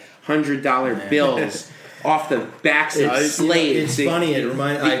like $100 bills off the backs of slaves. It's funny.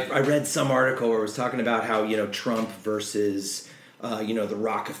 I read some article where it was talking about how Trump versus the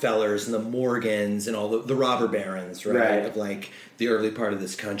Rockefellers and the Morgans and all the robber barons, right, of like the early part of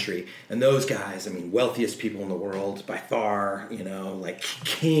this country. And those guys, I mean, wealthiest people in the world by far, like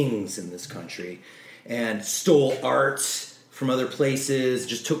kings in this country, and stole art from other places,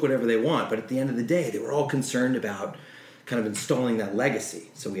 just took whatever they want. But at the end of the day, they were all concerned about kind of installing that legacy.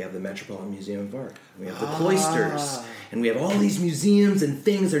 So we have the Metropolitan Museum of Art. We have the Cloisters. And we have all these museums and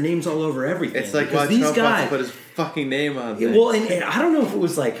things, their names all over everything. It's like why Trump wants to put his fucking name on things. Well, and I don't know if it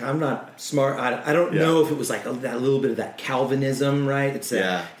was like, I'm not smart, I don't know if it was like that little bit of that Calvinism, right? It's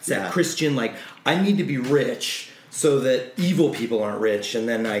that Christian, like, I need to be rich so that evil people aren't rich, and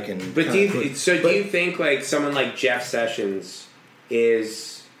then I can... But do you think like someone like Jeff Sessions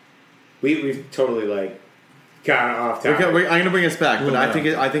is... We've totally like got off topic. I'm going to bring us back, but I think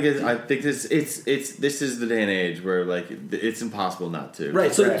this is the day and age where like it's impossible not to.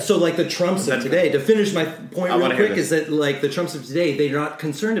 Right. So like the Trumps of today. To finish my point real quick is that like the Trumps of today, they're not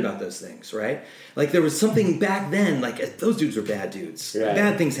concerned about those things, right? Like there was something back then. Like those dudes were bad dudes. Right.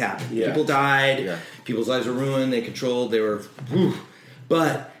 Bad things happened. Yeah. People died. Yeah. People's lives were ruined. They controlled. They were.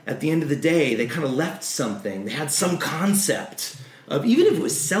 But at the end of the day, they kind of left something. They had some concept. Even if it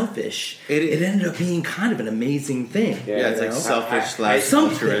was selfish, it ended up being kind of an amazing thing. Yeah, it's like selfish /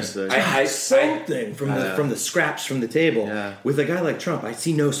 altruistic. Something from the scraps from the table. Yeah. With a guy like Trump, I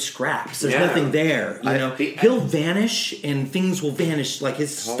see no scraps. There's nothing there. He'll vanish, and things will vanish. Like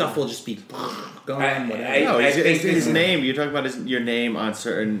his stuff will just be gone. His name. You talk about your name on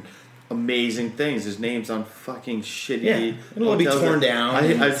certain amazing things. His name's on fucking shitty. Yeah, it'll be torn down. I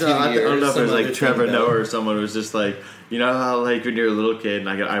don't know if it was like Trevor Noah or someone who was just like, you know how like when you're a little kid, and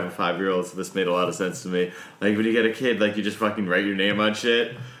I have a 5-year-old, so this made a lot of sense to me. Like when you get a kid, like you just fucking write your name on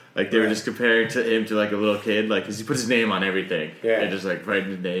shit. Like they were just comparing him to like a little kid, like because he puts his name on everything. Yeah, and just like writing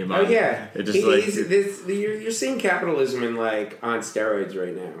his name on. Oh yeah, it just you're seeing capitalism in like on steroids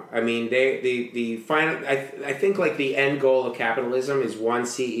right now. I mean, the final. I think like the end goal of capitalism is one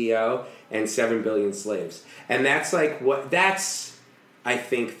CEO and 7 billion slaves, and that's like I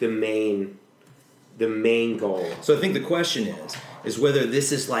think the main goal. So I think the question is whether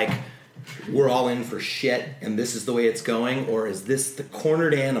this is like we're all in for shit and this is the way it's going, or is this the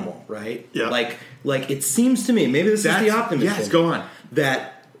cornered animal, right? Yeah. Like it seems to me, maybe this is the optimist. Yes, go on.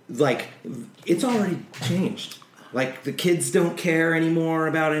 That like it's already changed. Like the kids don't care anymore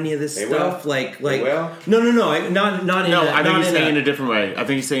about any of this stuff. Will. Like They will. no, not No, I think he's saying it in a different way. I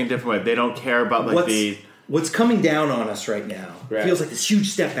think he's saying it a different way. They don't care about like what's coming down on us right now. Right. Feels like this huge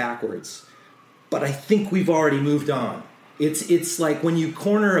step backwards. But I think we've already moved on. It's like when you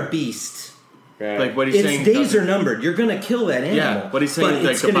corner a beast. Right. like what he's saying. Its days are numbered. You're gonna kill that animal. Yeah, what he's saying but is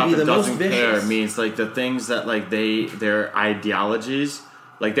like it's the gonna be prophet the most doesn't care vicious. means like the things that like their ideologies.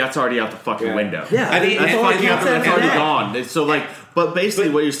 Like that's already out the fucking Yeah. window. Yeah, I think- That's and- fucking out. That's already that. gone. It's so like, but basically,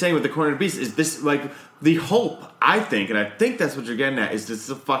 what you're saying with the corner of the beast is this like the hope. I think, and I think that's what you're getting at. Is this is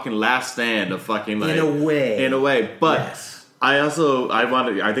the fucking last stand of fucking like In a way. But Yes. I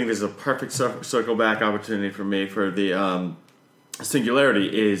think this is a perfect circle back opportunity for me for the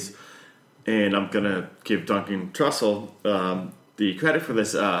singularity is, and I'm gonna give Duncan Trussell the credit for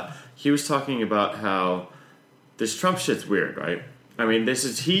this. He was talking about how this Trump shit's weird, right? I mean,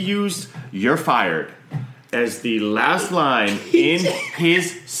 he used "you're fired" as the last line in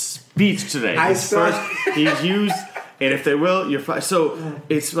his speech today. I His saw- he used, and if they will, you're fired. So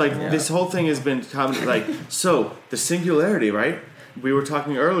it's like this whole thing has been like so the singularity, right? We were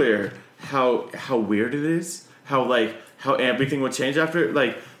talking earlier how weird it is, how everything would change after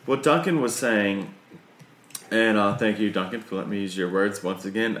like what Duncan was saying. And thank you, Duncan, for letting me use your words once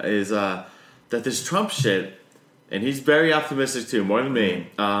again. Is that this Trump shit, and he's very optimistic too, more than me.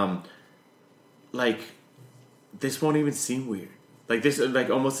 Like this won't even seem weird. Like this, like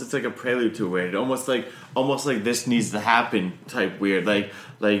almost it's like a prelude to weird. Almost like this needs to happen type weird.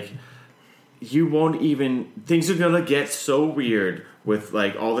 Like you won't even. Things are gonna get so weird with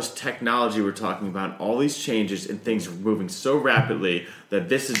like all this technology we're talking about, all these changes and things are moving so rapidly that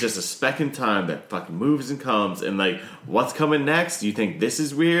this is just a speck in time that fucking moves and comes. And like, what's coming next? You think this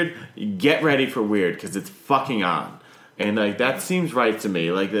is weird? Get ready for weird because it's fucking on. And like that seems right to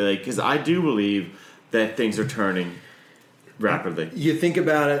me. Like because I do believe that things are turning rapidly. You think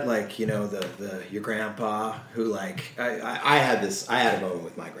about it, like your grandpa who like I had a moment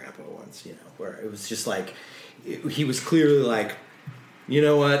with my grandpa once, where it was just like he was clearly like, you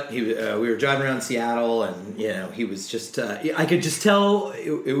know what, we were driving around Seattle and he was just I could just tell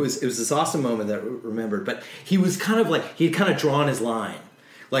it was this awesome moment that I remembered, but he was kind of like he had kind of drawn his line.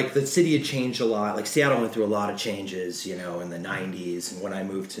 Like the city had changed a lot. Like Seattle went through a lot of changes, in the '90s, and when I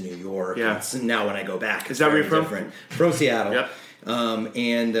moved to New York. Yeah. And so now when I go back, it's Is that where very you're from? different. From Seattle. Yep.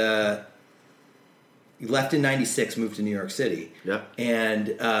 And left in '96, moved to New York City. Yep. And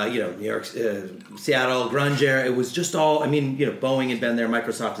New York, Seattle, grunge era. It was just all. I mean, Boeing had been there,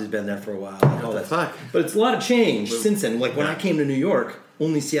 Microsoft has been there for a while, and all that. fuck? But it's a lot of change since then. Like when I came to New York,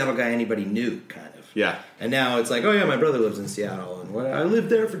 only Seattle guy anybody knew, kind of. Yeah. And now it's like, oh yeah, my brother lives in Seattle, and I lived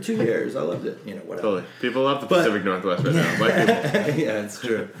there for 2 years. I loved it. Whatever. Totally. People love the But- Pacific Northwest right now. White people. Yeah, it's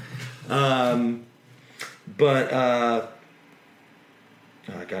true.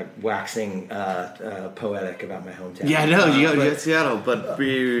 I got waxing poetic about my hometown. Yeah, no, you but- got Seattle, but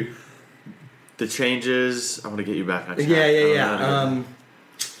the changes. I want to get you back on track. Yeah.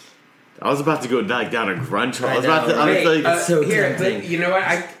 I was about to go down a grunge hole. I was I about to. know, I was Hey, like, it's so here, tempting. but you know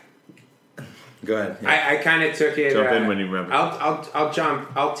what? Go ahead. Yeah. I kind of took it. Jump in when you remember.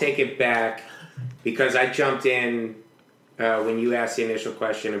 I'll take it back because I jumped in when you asked the initial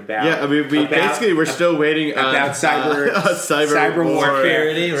question about. yeah. I mean, we're still waiting on about cyber warfare.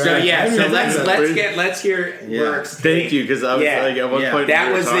 Right. So yeah, I so remember let's hear Yeah. Work's Thank take. you, because I was Yeah. like at one Yeah. point That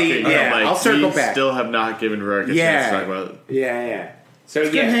we were was the- talking, yeah, I'm like, I'll circle we back. still have not given Rourke a chance to talk about it. Yeah. So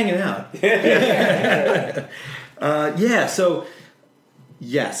It's good hanging out. So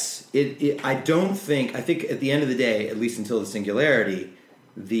yes, I don't think. I think at the end of the day, at least until the singularity,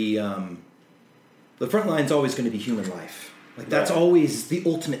 the front line's always going to be human life. Like that's Right. always the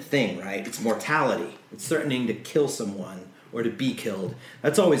ultimate thing, right? It's mortality. It's threatening to kill someone or to be killed.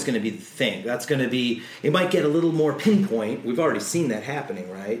 That's always going to be the thing. That's going to be. It might get a little more pinpoint. We've already seen that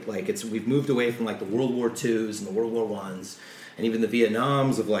happening, right? Like we've moved away from like the World War IIs and the World War Is. And even the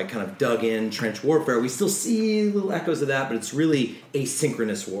Vietnams of like kind of dug in trench warfare, we still see little echoes of that, but it's really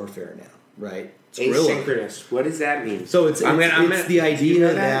asynchronous warfare now, right? It's guerrilla. Asynchronous. What does that mean? So it's the idea you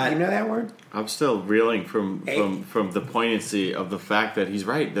know that you know that word. I'm still reeling from the poignancy of the fact that he's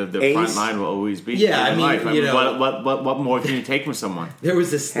right. The front line will always be human life. What more can you take from someone? there was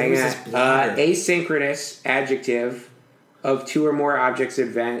this blogger. Asynchronous adjective of two or more objects,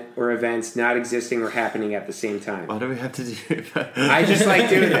 events not existing or happening at the same time. Why do we have to do that? I just like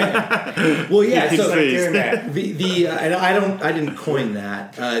doing that. Well, yeah. Please, So please. Doing that. and I didn't coin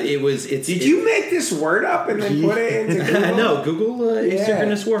that. Did you make this word up and then put it into Google? No, Google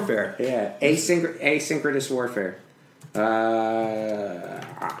asynchronous warfare. Yeah, asynchronous warfare.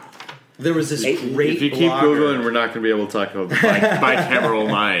 There was this great If you keep blogger. Googling, we're not going to be able to talk about the bicameral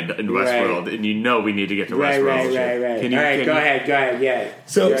mind in Westworld, and you know we need to get to Right. Westworld. Can you, All right, can go you- ahead. Yeah.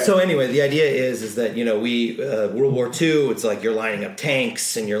 So anyway, the idea is that we World War II. It's like you're lining up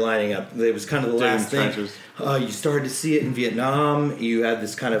tanks and you're lining up. It was kind of the last thing. trenches. You started to see it in Vietnam. You had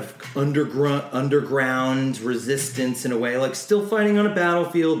this kind of underground resistance in a way, like still fighting on a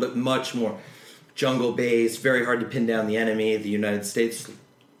battlefield, but much more jungle based. Very hard to pin down the enemy. The United States,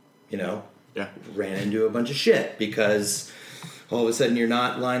 Yeah. ran into a bunch of shit because all of a sudden you're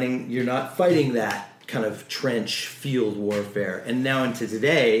not fighting that kind of trench field warfare. And now into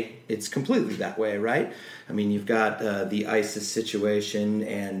today, it's completely that way, right? I mean, you've got the ISIS situation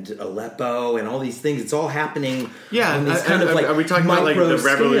and Aleppo and all these things. It's all happening Yeah, on these kind of like are we talking about like the micro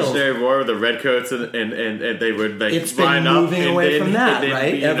scales. Revolutionary War, the redcoats, and they would like It's been line up, moving and away then, from that, and then,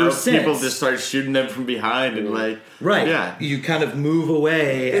 right? you Ever know, since. people just start shooting them from behind, and like Right. yeah. You kind of move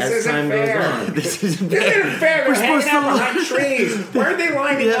away This as isn't time fair. goes on. This is This isn't fair. They're hanging out behind trees. Why are they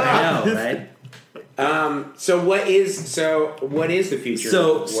lining Yeah. up? I know, right? So what is the future?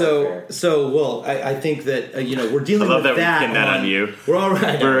 So of warfare? well, I think that we're dealing I love with that we pinned that on you. We're all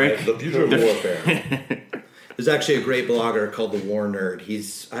right. Rick. The future of warfare. There's actually a great blogger called The War Nerd.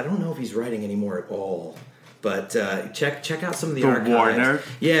 I don't know if he's writing anymore at all, but check out some of the archives. War Nerd?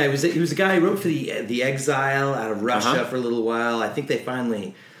 Yeah, he was a guy who wrote for the Exile out of Russia for a little while. I think they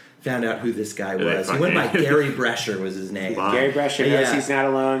finally found out who this guy was. He went by Gary Brescher was his name. Wow. Gary Brescher knows Yeah. he's not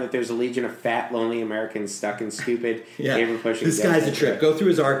alone. That there's a legion of fat, lonely Americans stuck in stupid, paper-pushing. This guy's a trip. Go through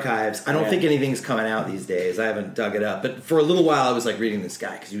his archives. I don't Yeah. think anything's coming out these days. I haven't dug it up, but for a little while, I was like reading this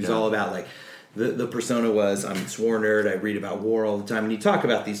guy because he was all about like the persona was I'm a war nerd. I read about war all the time, and you talk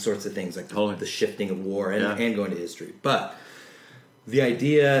about these sorts of things like the shifting of war and going to history. But the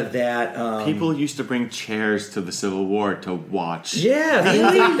idea that People used to bring chairs to the Civil War to watch. yeah,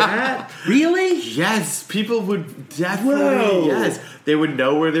 really, really. Yes, people would definitely. Whoa. Yes, they would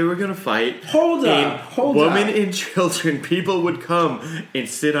know where they were going to fight. Hold Women up. and children, people would come and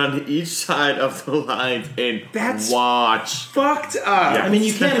sit on each side of the lines and That's watch. fucked up. Yeah. I mean,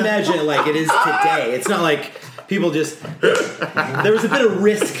 you can't imagine it like it is today. It's not like people just. There was a bit of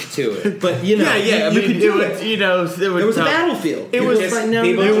risk to it, but you I you mean, could do it. it. You know, there There was a battlefield. It was just- right now.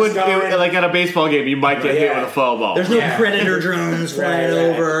 people It would, just going- like at a baseball game, you might get hit Yeah. with a foul ball. There's no Yeah. predator drones flying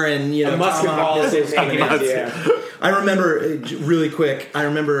Right. over, and a musket ball tomahawk is missiles coming in. yeah. I remember really quick. I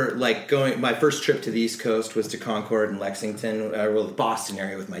remember like going. My first trip to the East Coast was to Concord and Lexington, well, the Boston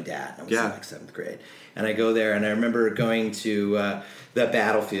area with my dad. I was in like 7th grade, and I go there, and I remember going to that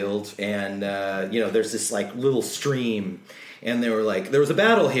battlefield, and there's this like little stream. And they were like, there was a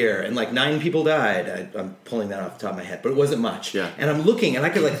battle here, and like 9 people died. I'm pulling that off the top of my head, but it wasn't much. Yeah. And I'm looking, and I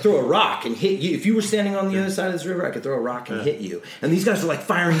could like throw a rock and hit you. If you were standing on the other side of this river, I could throw a rock and hit you. And these guys were like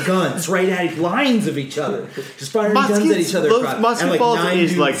firing guns right at lines of each other, just firing guns at each other. Those across- musket and, like, balls 9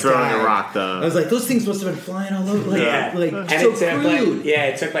 is like dudes throwing died. a rock, though. I was like, those things must have been flying all over, like And so it took crude.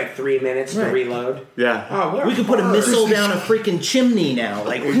 it took like 3 minutes to Right. reload. Yeah. Oh, what We could put a horror. missile down a freaking chimney now,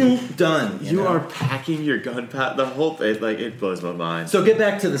 like done. You know? are packing your gun the whole thing. Like, it blows my mind. So get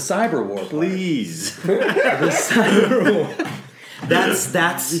back to the cyber war. part. Please. The cyber war.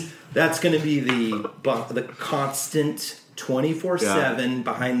 That's going to be the constant 24/7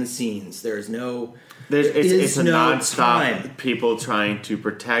 behind the scenes. There's no. It's a no nonstop time. people trying to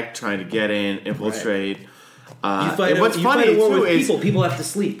protect, trying to get in, infiltrate. You fight, and what's you funny fight a war too with is people. People have to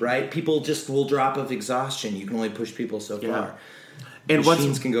sleep, right? People just will drop of exhaustion. You can only push people so far. and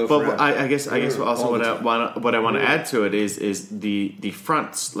machines can go But forever. I guess also All the what I want to add to it is the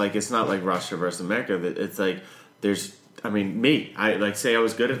fronts. Like, it's not like Russia versus America. It's like there's. I mean, me. I like say I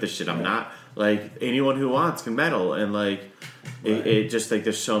was good at this shit. I'm not. Like, anyone who wants can medal, and like it just like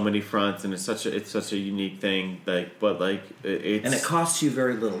there's so many fronts, and it's such a unique thing. Like, but like it's And it costs you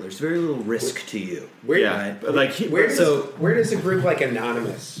very little. There's very little risk to you. yeah. But like Where does a group like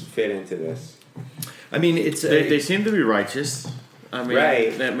Anonymous fit into this? I mean, it's they seem to be righteous. I mean,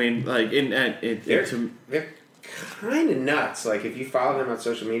 Right. I mean, like They're kind of nuts. Like, if you follow them on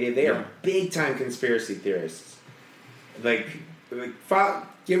social media, they are big time conspiracy theorists.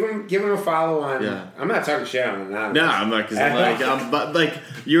 Give them a follow on. Yeah. I'm not talking shit on Anonymous. No, I'm not. Because but like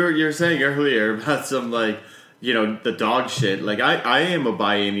you're saying earlier about some like the dog shit. Like I am a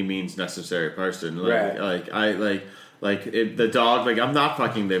by any means necessary person. Like, Right. The dog. Like, I'm not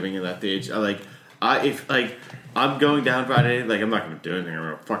fucking living in that stage. If I'm going down Friday. Like, I'm not gonna do anything. I'm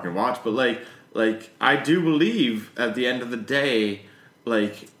gonna fucking watch. But like I do believe at the end of the day,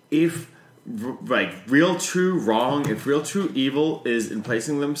 like if like real true wrong, if real true evil is in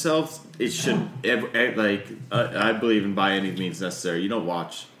placing themselves, it should I believe in by any means necessary. You don't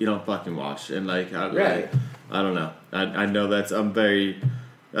fucking watch, and like I don't know. I know that's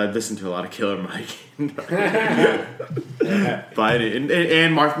I listen to a lot of Killer Mike, but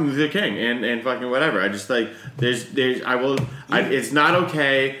and Martin Luther King and fucking whatever. I just like it's not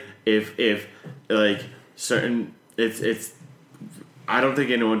okay if like certain it's. I don't think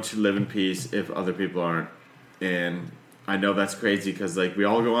anyone should live in peace if other people aren't, and I know that's crazy because like we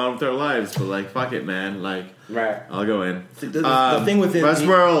all go on with our lives, but like fuck it, man. Like I'll go in. The thing with it,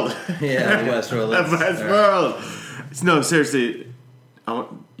 Westworld, Westworld, Westworld. No, seriously,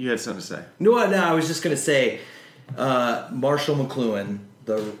 you had something to say. No, I was just gonna say, Marshall McLuhan,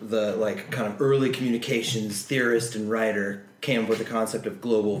 the like kind of early communications theorist and writer, came up with the concept of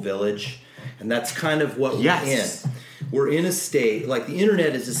global village, and that's kind of what we're in. We're in a state, like the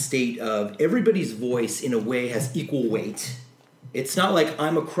internet is a state of everybody's voice in a way has equal weight. It's not like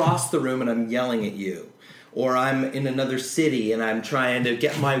I'm across the room and I'm yelling at you, or I'm in another city and I'm trying to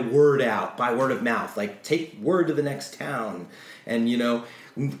get my word out by word of mouth, like take word to the next town. And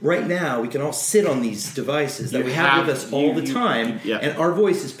right now we can all sit on these devices that we have with us all the time, and our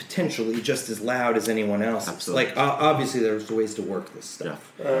voice is potentially just as loud as anyone else's. Absolutely. Like obviously there's ways to work this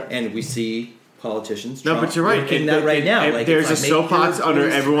stuff, and we see politicians. No, but you're right. Right now, like there's a soapbox under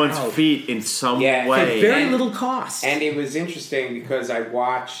everyone's feet in some way. For very little cost. And it was interesting because I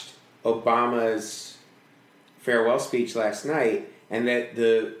watched Obama's farewell speech last night, and that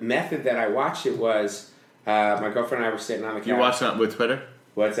the method that I watched it was my girlfriend and I were sitting on the couch. You watched that with Twitter?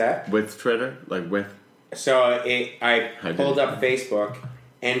 What's that? With Twitter, like with. So I pulled up Facebook.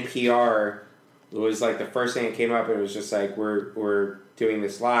 NPR was like the first thing that came up, and it was just like we're doing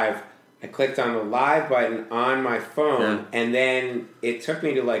this live. I clicked on the live button on my phone, and then it took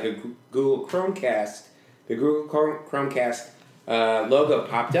me to like a Google Chromecast. The Google Chromecast logo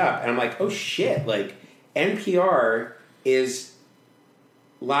popped up, and I'm like, oh shit, like NPR is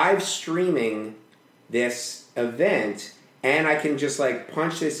live streaming this event, and I can just like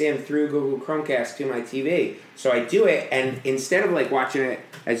punch this in through Google Chromecast to my TV. So I do it, and instead of like watching it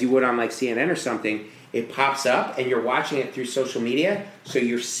as you would on like CNN or something, it pops up and you're watching it through social media, so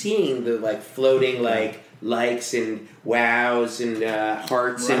you're seeing the like floating like likes and wows and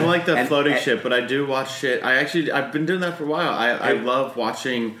hearts. I and don't like that floating shit, but I do watch shit. I've been doing that for a while. I love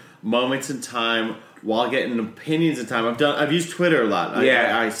watching moments in time while getting opinions in time. I've used Twitter a lot.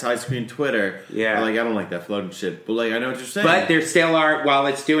 I side screen Twitter. Yeah, I don't like that floating shit, but like I know what you're saying. But there still are while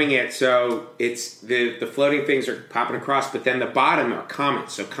it's doing it. So it's the floating things are popping across, but then the bottom are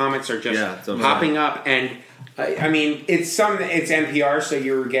comments. So comments are just popping up, and I mean it's NPR, so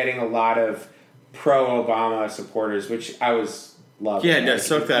you're getting a lot of pro Obama supporters, which I was loving. Yeah, no,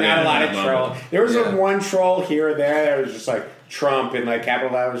 soak that in. Not a lot of troll. There was one troll here or there that was just like Trump in like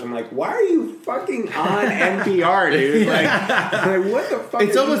capital letters. I'm like, why are you fucking on NPR, dude? Like what the fuck?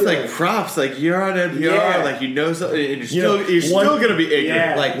 It's almost like props. Like you're on NPR, like you know something, and you're still gonna be ignorant.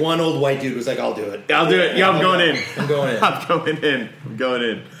 Yeah. Like one old white dude was like, "I'll do it. I'll do it. Yeah, I'm going in. I'm going in. I'm going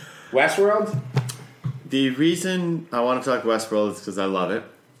in. Westworld. The reason I want to talk Westworld is because I love it.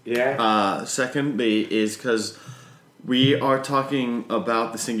 Yeah. Secondly, is because we are talking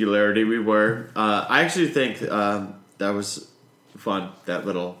about the singularity. I actually think that was fun, that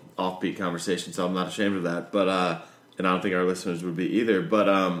little offbeat conversation, so I'm not ashamed of that, but and I don't think our listeners would be either,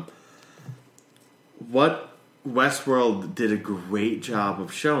 but what Westworld did a great job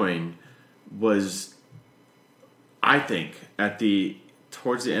of showing was, I think,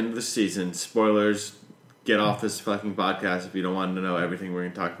 towards the end of the season, spoilers, get off this fucking podcast if you don't want to know everything we're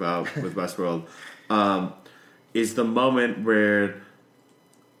going to talk about with Westworld, is the moment where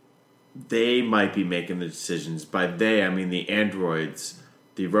they might be making the decisions. By they, I mean the androids,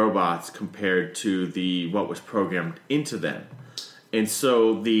 the robots, compared to what was programmed into them. And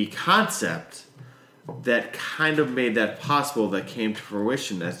so the concept that kind of made that possible, that came to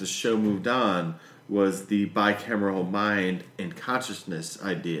fruition as the show moved on, was the bicameral mind and consciousness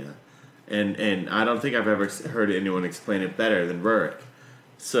idea. And I don't think I've ever heard anyone explain it better than Rurik.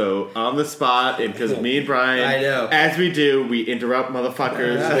 So on the spot, and because me and Brian, I know, as we do, we interrupt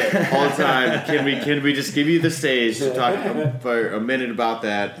motherfuckers all the time. Can we just give you the stage to talk for a minute about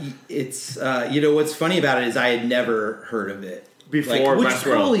that? It's what's funny about it is I had never heard of it before, which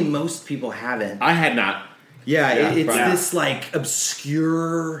probably most people haven't. I had not. Yeah, it's this like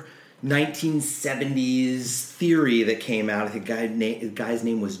obscure 1970s theory that came out. I think the guy's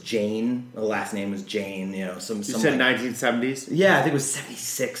name was Jane. The last name was Jane. You know, You said 1970s? Yeah, I think it was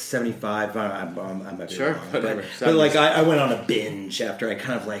 76, 75. I might be Sure, wrong. whatever. But like, I went on a binge after I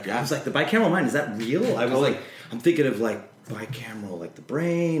kind of like, I was like, the bicameral mind, is that real? I was like, I'm thinking of like bicameral, like the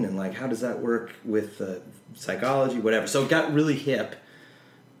brain, and like, how does that work with psychology, whatever. So it got really hip,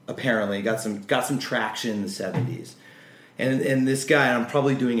 apparently. Got some traction in the 70s. And this guy, I'm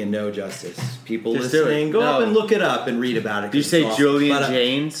probably doing it no justice. People Just do listening, it. go No. up and look it up and read about it. Did you say It's Julian awesome.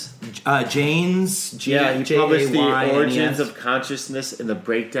 James? Janes. Yeah, he published The J-A-Y-N-E-S. Origins of Consciousness and the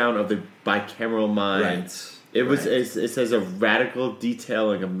Breakdown of the Bicameral Mind. Right. It says a radical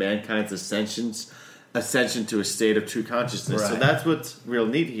detailing of mankind's ascension to a state of true consciousness. So Right. that's what's real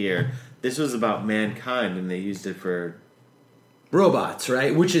neat here. This was about mankind, and they used it for robots,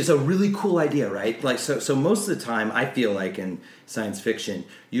 right? Which is a really cool idea, right? Like, so most of the time, I feel like in science fiction,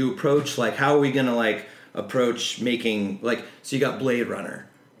 you approach like, how are we going to like approach making like? So you got Blade Runner,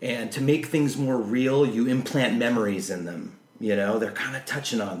 and to make things more real, you implant memories in them. You know, they're kind of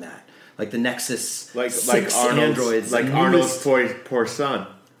touching on that, like the Nexus, like 6 Arnold's androids, like the Arnold's newest- poor son,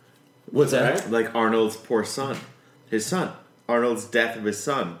 What's that? like Arnold's poor son, his son, Arnold's death of his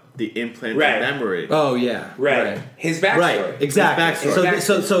son, the implanted Right. memory. Oh yeah, Right. His backstory. Right, exactly. His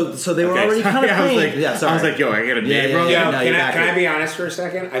backstory. So they were Okay, already sorry, kind of I was playing. like, Yeah, sorry. I was like, yo, I got a name wrong. Yo, no, can you're I back. be honest for a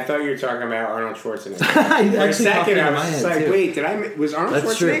second? I thought you were talking about Arnold Schwarzenegger. I For a actually popped second, into I my was just head, like, too. wait, was Arnold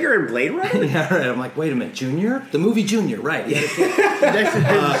That's true. Schwarzenegger in Blade Runner? Yeah, right. I'm like, wait a minute, Junior? The movie Junior, right? You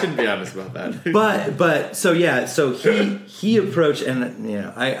shouldn't be honest about that. But so yeah, so he approached, and you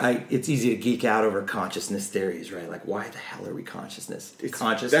know, I it's easy to geek out over consciousness theories, right? Like, why the hell are we conscious?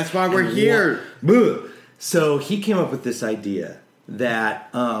 That's why we're And here. So he came up with this idea that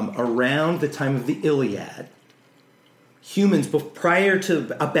around the time of the Iliad, humans, prior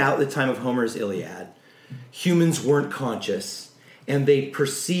to about the time of Homer's Iliad, humans weren't conscious, and they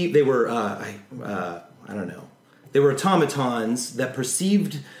were I don't know, they were automatons that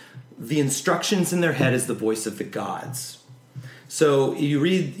perceived the instructions in their head as the voice of the gods. So you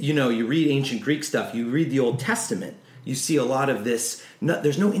read ancient Greek stuff, you read the Old Testament, you see a lot of this.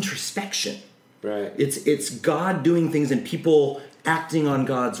 There's no introspection. Right. It's God doing things and people acting on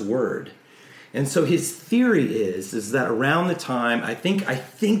God's word. And so his theory is that around the time, I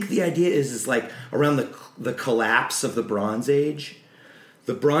think the idea is like around the collapse of the Bronze Age.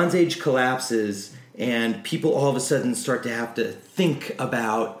 The Bronze Age collapses and people all of a sudden start to have to think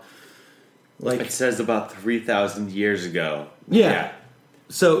about like It says about 3,000 years ago. yeah.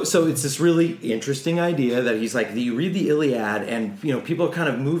 So it's this really interesting idea that he's like, you read the Iliad, and you know people are kind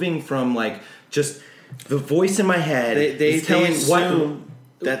of moving from like just the voice in my head. They is telling assume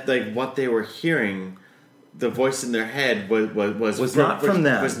that like what they were hearing, the voice in their head was not from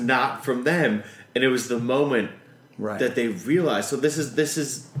them. Was not from them, and it was the moment Right. that they realized. So this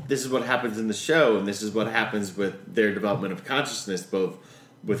is what happens in the show, and this is what happens with their development of consciousness, both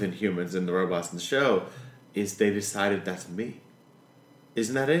within humans and the robots in the show. Is they decided that's me.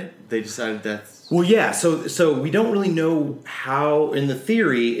 Isn't that it? They decided that's... Well, yeah. So we don't really know how. In the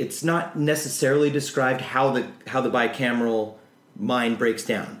theory, it's not necessarily described how the bicameral mind breaks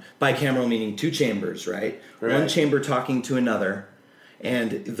down. Bicameral meaning two chambers, right? One chamber talking to another,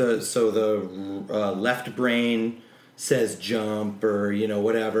 and the left brain says jump or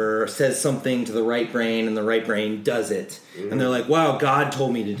whatever, says something to the right brain, and the right brain does it, and they're like, "Wow, God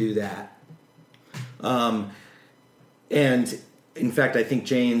told me to do that." And in fact, I think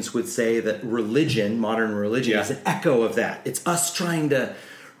James would say that modern religion, is an echo of that. It's us trying to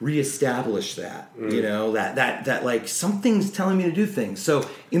reestablish that, that like something's telling me to do things. So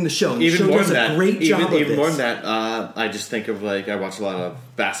in the show, the show does a great job of this. Even more than that, I just think of like, I watch a lot of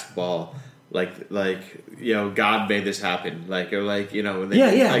basketball, like God made this happen, when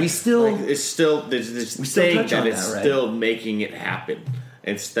they, we still it's still this we still thing touch that on it's that, right? still making it happen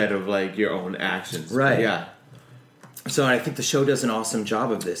instead of like your own actions, Right. Yeah. So I think the show does an awesome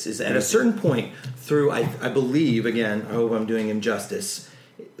job of this. Is at a certain point through, I believe, again, I hope I'm doing him justice,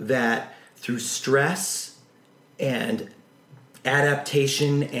 that through stress and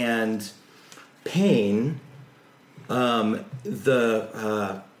adaptation and pain,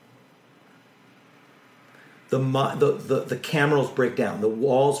 the camerals break down, the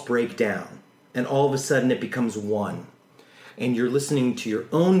walls break down, and all of a sudden it becomes one, and you're listening to your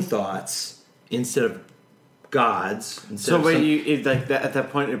own thoughts instead of God's. So when at that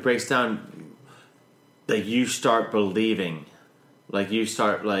point it breaks down, like you start believing, like you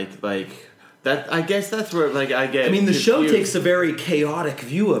start like That I guess that's where like I get. I mean, the show confused. takes a very chaotic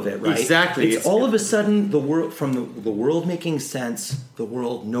view of it, right? Exactly. It's all of a sudden the world from the world making sense. The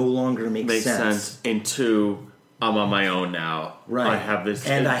world no longer makes sense. into I'm on my own now. Right. I have this,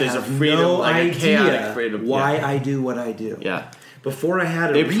 and I there's have a freedom, no like idea a chaotic freedom. why yeah. I do what I do. Yeah. Before I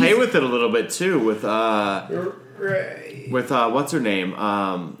had a They reason. play with it a little bit too with Right. what's her name?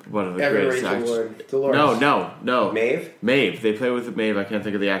 One of the Evan greatest Rachel actors. Wood. Dolores. No. Maeve? Maeve. They play with Maeve. I can't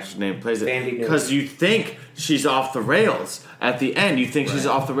think of the actress name. Plays it Sandy Newman. because you think she's off the rails at the end. You think she's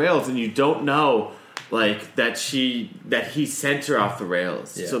off the rails, and you don't know like that he sent her off the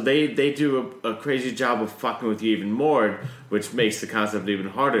rails. Yeah. So they do a crazy job of fucking with you even more, which makes the concept even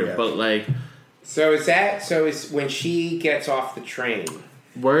harder. Yeah. But like, So is when she gets off the train.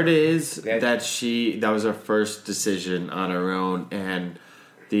 word is That- that was her first decision on her own, and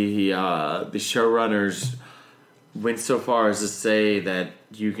the showrunners went so far as to say that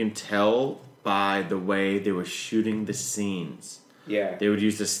you can tell by the way they were shooting the scenes. Yeah. They would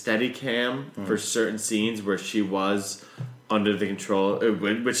use a steady cam for certain scenes where she was under the control,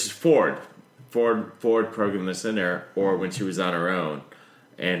 which is Ford programmed this in there, or when she was on her own.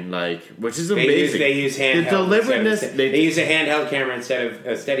 And like, which is amazing. They use handheld. The deliberateness. They use a handheld camera instead of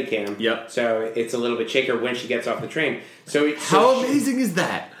a steady cam. Yep. So it's a little bit shaker when she gets off the train. So How amazing is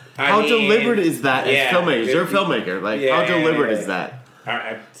that? I How mean, deliberate is that as yeah, filmmakers? You're a it- filmmaker. Like, yeah, how deliberate yeah. is that?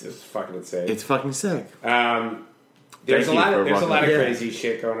 It's fucking insane. It's fucking sick. There's Thank a you lot for of walking crazy me. crazy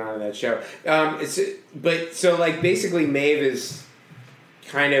shit going on in that show. But so like basically Maeve is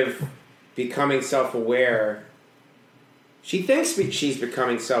kind of becoming self-aware. She thinks she's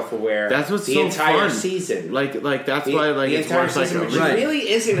becoming self-aware. That's what's the so entire fun. season. Like that's why like the it's entire worth like season, which Right.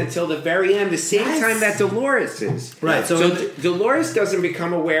 really isn't until the very end, the same Yes. time that Dolores is. Right, So, so- Dolores doesn't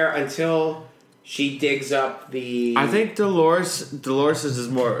become aware until she digs up the. I think Dolores is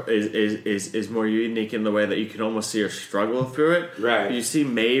more is more unique in the way that you can almost see her struggle through it. Right. You see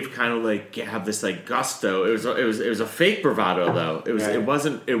Maeve kind of like have this like gusto. It was a fake bravado though. Right.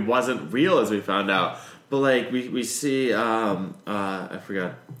 It wasn't real as we found out. But like we see I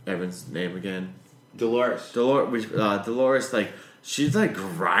forgot Evan's name again. Dolores. Dolores like she's like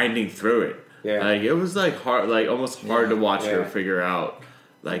grinding through it. Yeah. Like it was like hard, like almost hard to watch her Yeah. figure out,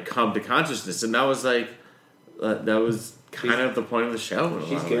 like come to consciousness, and that was like that was kind of the point of the show. in a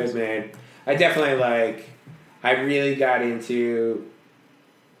She's lot of good, ways. man. I definitely I really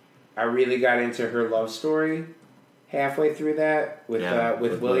got into her love story halfway through that with Yeah,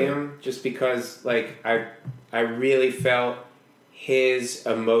 with with William, just because like I really felt his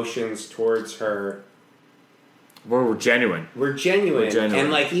emotions towards her We're genuine. were genuine, genuine.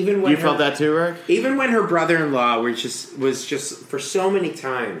 and like even when You felt that too, Rick? even when her brother-in-law was just for so many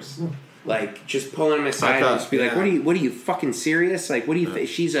times, like just pulling him aside thought- and just be like, yeah. what are you fucking serious? Like, what do you think?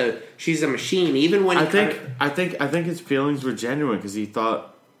 She's a machine. Even when I he think his feelings were genuine because he thought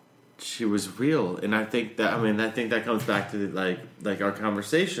she was real, and I think that comes back to like our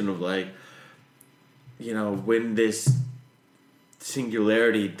conversation of like, you know, when this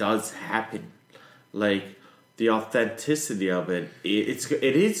singularity does happen, like the authenticity of it, it is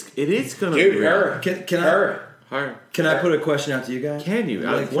gonna dude, be real. her, Can her. Her. Can I put a question out to you guys? Can you?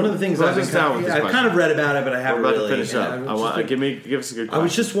 Like one of the things Close I've been us down with this I've kind of read about it, but I We're haven't about really. to finish up. and I want just- give us a good. I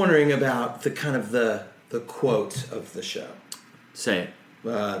was question. just wondering about the kind of the quote of the show. say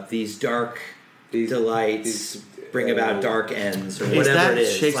it. These dark These- delights these- bring about dark ends, or Is whatever that it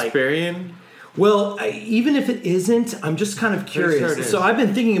is. Like, Shakespearean? well, even if it isn't, I'm just kind of Pretty sure curious. it is. So I've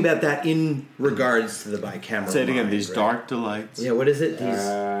been thinking about that in regards to the bicameral. Say it again. mind, These right? dark delights Yeah, what is it? These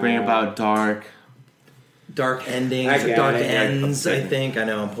bring about dark. dark endings, I or get dark it. ends. I think I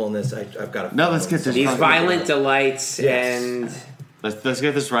know. I'm pulling this. I've got to. No, let's get this These fucking- violent delights Yes. and Let's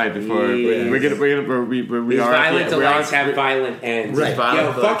get this right before Yeah. we these violent delights have violent ends. Right. Yo,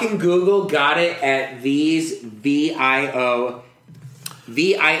 Violent delights. fucking Google got it at these VIOLT.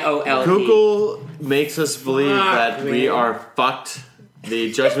 Google makes us believe Fuck, that we man. are fucked.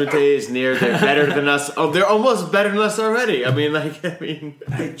 The judgment day is near. They're better than us. Oh, they're almost better than us already. I mean,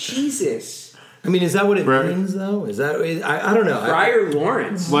 Jesus. I mean, is that what it Right. means, though? Is that? I don't know. Friar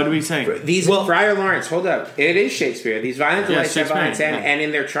Lawrence. what are we saying? These Well- Friar Lawrence, hold up. It is Shakespeare. These violent Yeah, delights have Shakespeare, violence yeah. and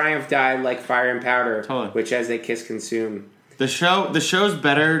in their triumph died like fire and powder, Totally. which as they kiss consume. The show's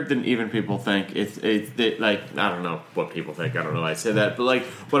better than even people think. It's like I don't know what people think. I don't know why I say that, but like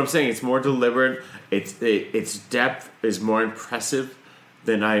what I'm saying, it's more deliberate. Its depth is more impressive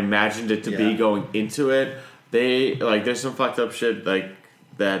than I imagined it to be Yeah. going into it. They like there's some fucked up shit like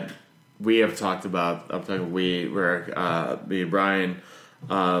that we have talked about. I'm talking me and Brian.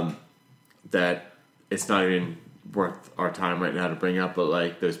 That it's not even worth our time right now to bring up, but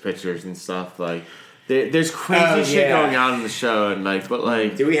like those pictures and stuff, like there's crazy shit going on in the show, and like, but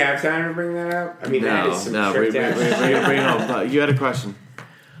like, do we have time to bring that up? I mean, that is some we're bring it home. But you had a question.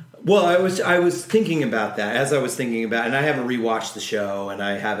 Well, I was thinking about that as I was thinking about, and I haven't rewatched the show, and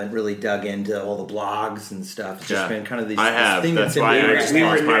I haven't really dug into all the blogs and stuff. It's just been kind of these. I have. Thing That's that's why I in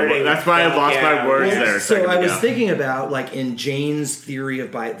lost my. That's why I lost my words there. So I was thinking about, like, in Jane's theory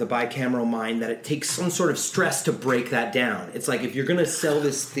of the bicameral mind, that it takes some sort of stress to break that down. It's like if you're going to sell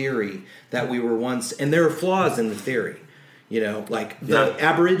this theory that we were once, and there are flaws in the theory. You know, like the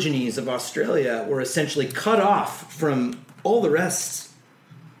Aborigines of Australia were essentially cut off from all the rest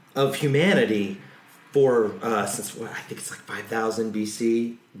of humanity for since I think it's like 5000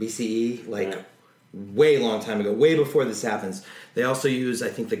 BCE, like way long time ago, way before this happens. They also use, I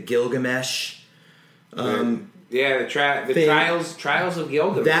think, the Gilgamesh. The trials of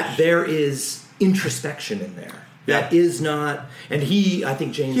Gilgamesh. That there is introspection in there. That is not, and I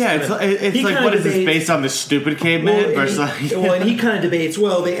think James. Yeah, it's like, what is this based on the stupid caveman versus? And he kind of debates.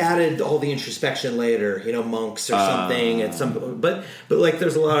 Well, they added all the introspection later, monks or something, and but like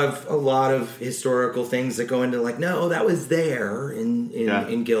there's a lot of historical things that go into, like, no, that was there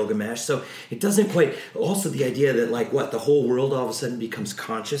in Gilgamesh, so it doesn't quite. Also, the idea that, like, the whole world all of a sudden becomes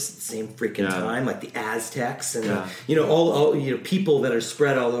conscious at the same freaking time, like the Aztecs and all people that are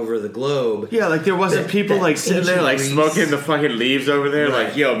spread all over the globe. Yeah, like there wasn't people like sitting there like smoking the fucking leaves over there,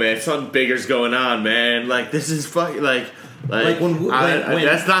 like, yo, man, something bigger's going on, man. Like, this is fucking like when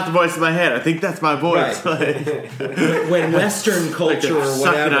that's not the voice in my head. I think that's my voice. Right. When Western culture or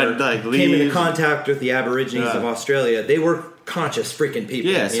whatever came into contact with the Aborigines of Australia, they were conscious freaking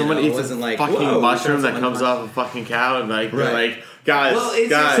people. Yeah, someone eats a fucking mushroom that comes off a fucking cow, and like, they're like, guys.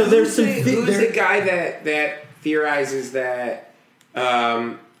 So there's who's the guy that theorizes that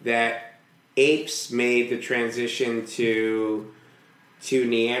that apes made the transition to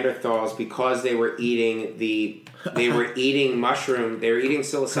Neanderthals because they were eating mushroom. They were eating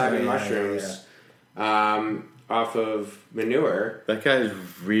psilocybin mushrooms off of manure. That guy's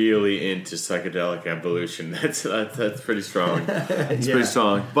really into psychedelic evolution. That's pretty strong. It's pretty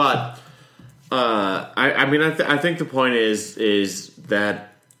strong. But I think the point is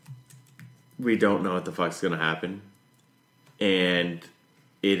that we don't know what the fuck's gonna happen, and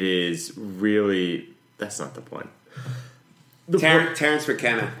it is really, that's not the point. Terrence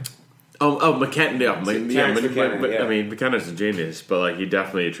McKenna. Oh, McKenna. Terrence McKenna. I mean, McKenna's a genius, but like he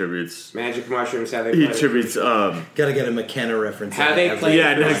definitely attributes magic mushrooms. How they he attributes. Gotta get a McKenna reference. How they play?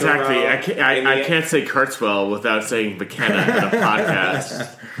 Yeah, no, exactly. I can't say Kurtzwell without saying McKenna in a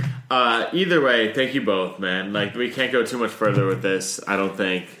podcast. Either way, thank you both, man. Like, we can't go too much further with this, I don't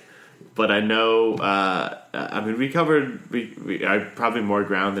think. But I know, we covered probably more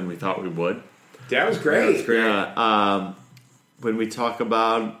ground than we thought we would. That was great. Yeah. When we talk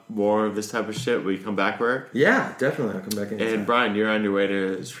about more of this type of shit, will you come back, Rick? Yeah, definitely. I'll come back anytime. And Brian, you're on your way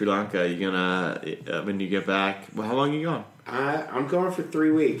to Sri Lanka. You gonna, when you get back, well, how long are you going? I'm going for 3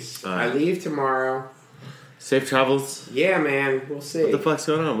 weeks. I leave tomorrow. Safe travels. Yeah, man. We'll see. What the fuck's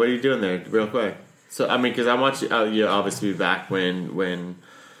going on? What are you doing there, real quick? So, I mean, because I want you obviously be back when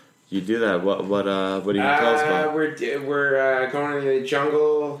you do that. What do you tell us about? We're going into the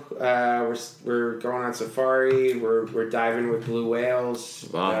jungle. We're going on safari. We're diving with blue whales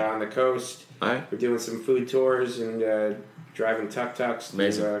on the coast. All right. We're doing some food tours and driving tuk-tuks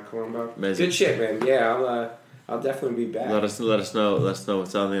to Colombo. Amazing. Good shit, man. Yeah, I'll definitely be back. Let us know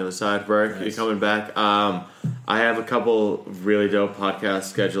what's on the other side. Burke, nice. You're coming back. I have a couple really dope podcasts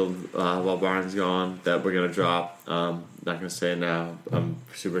scheduled while Brian's gone that we're gonna drop. Not gonna say it now. I'm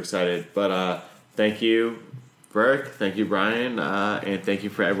super excited. But thank you, Burke. Thank you, Brian. And thank you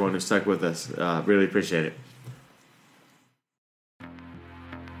for everyone who stuck with us. Really appreciate it.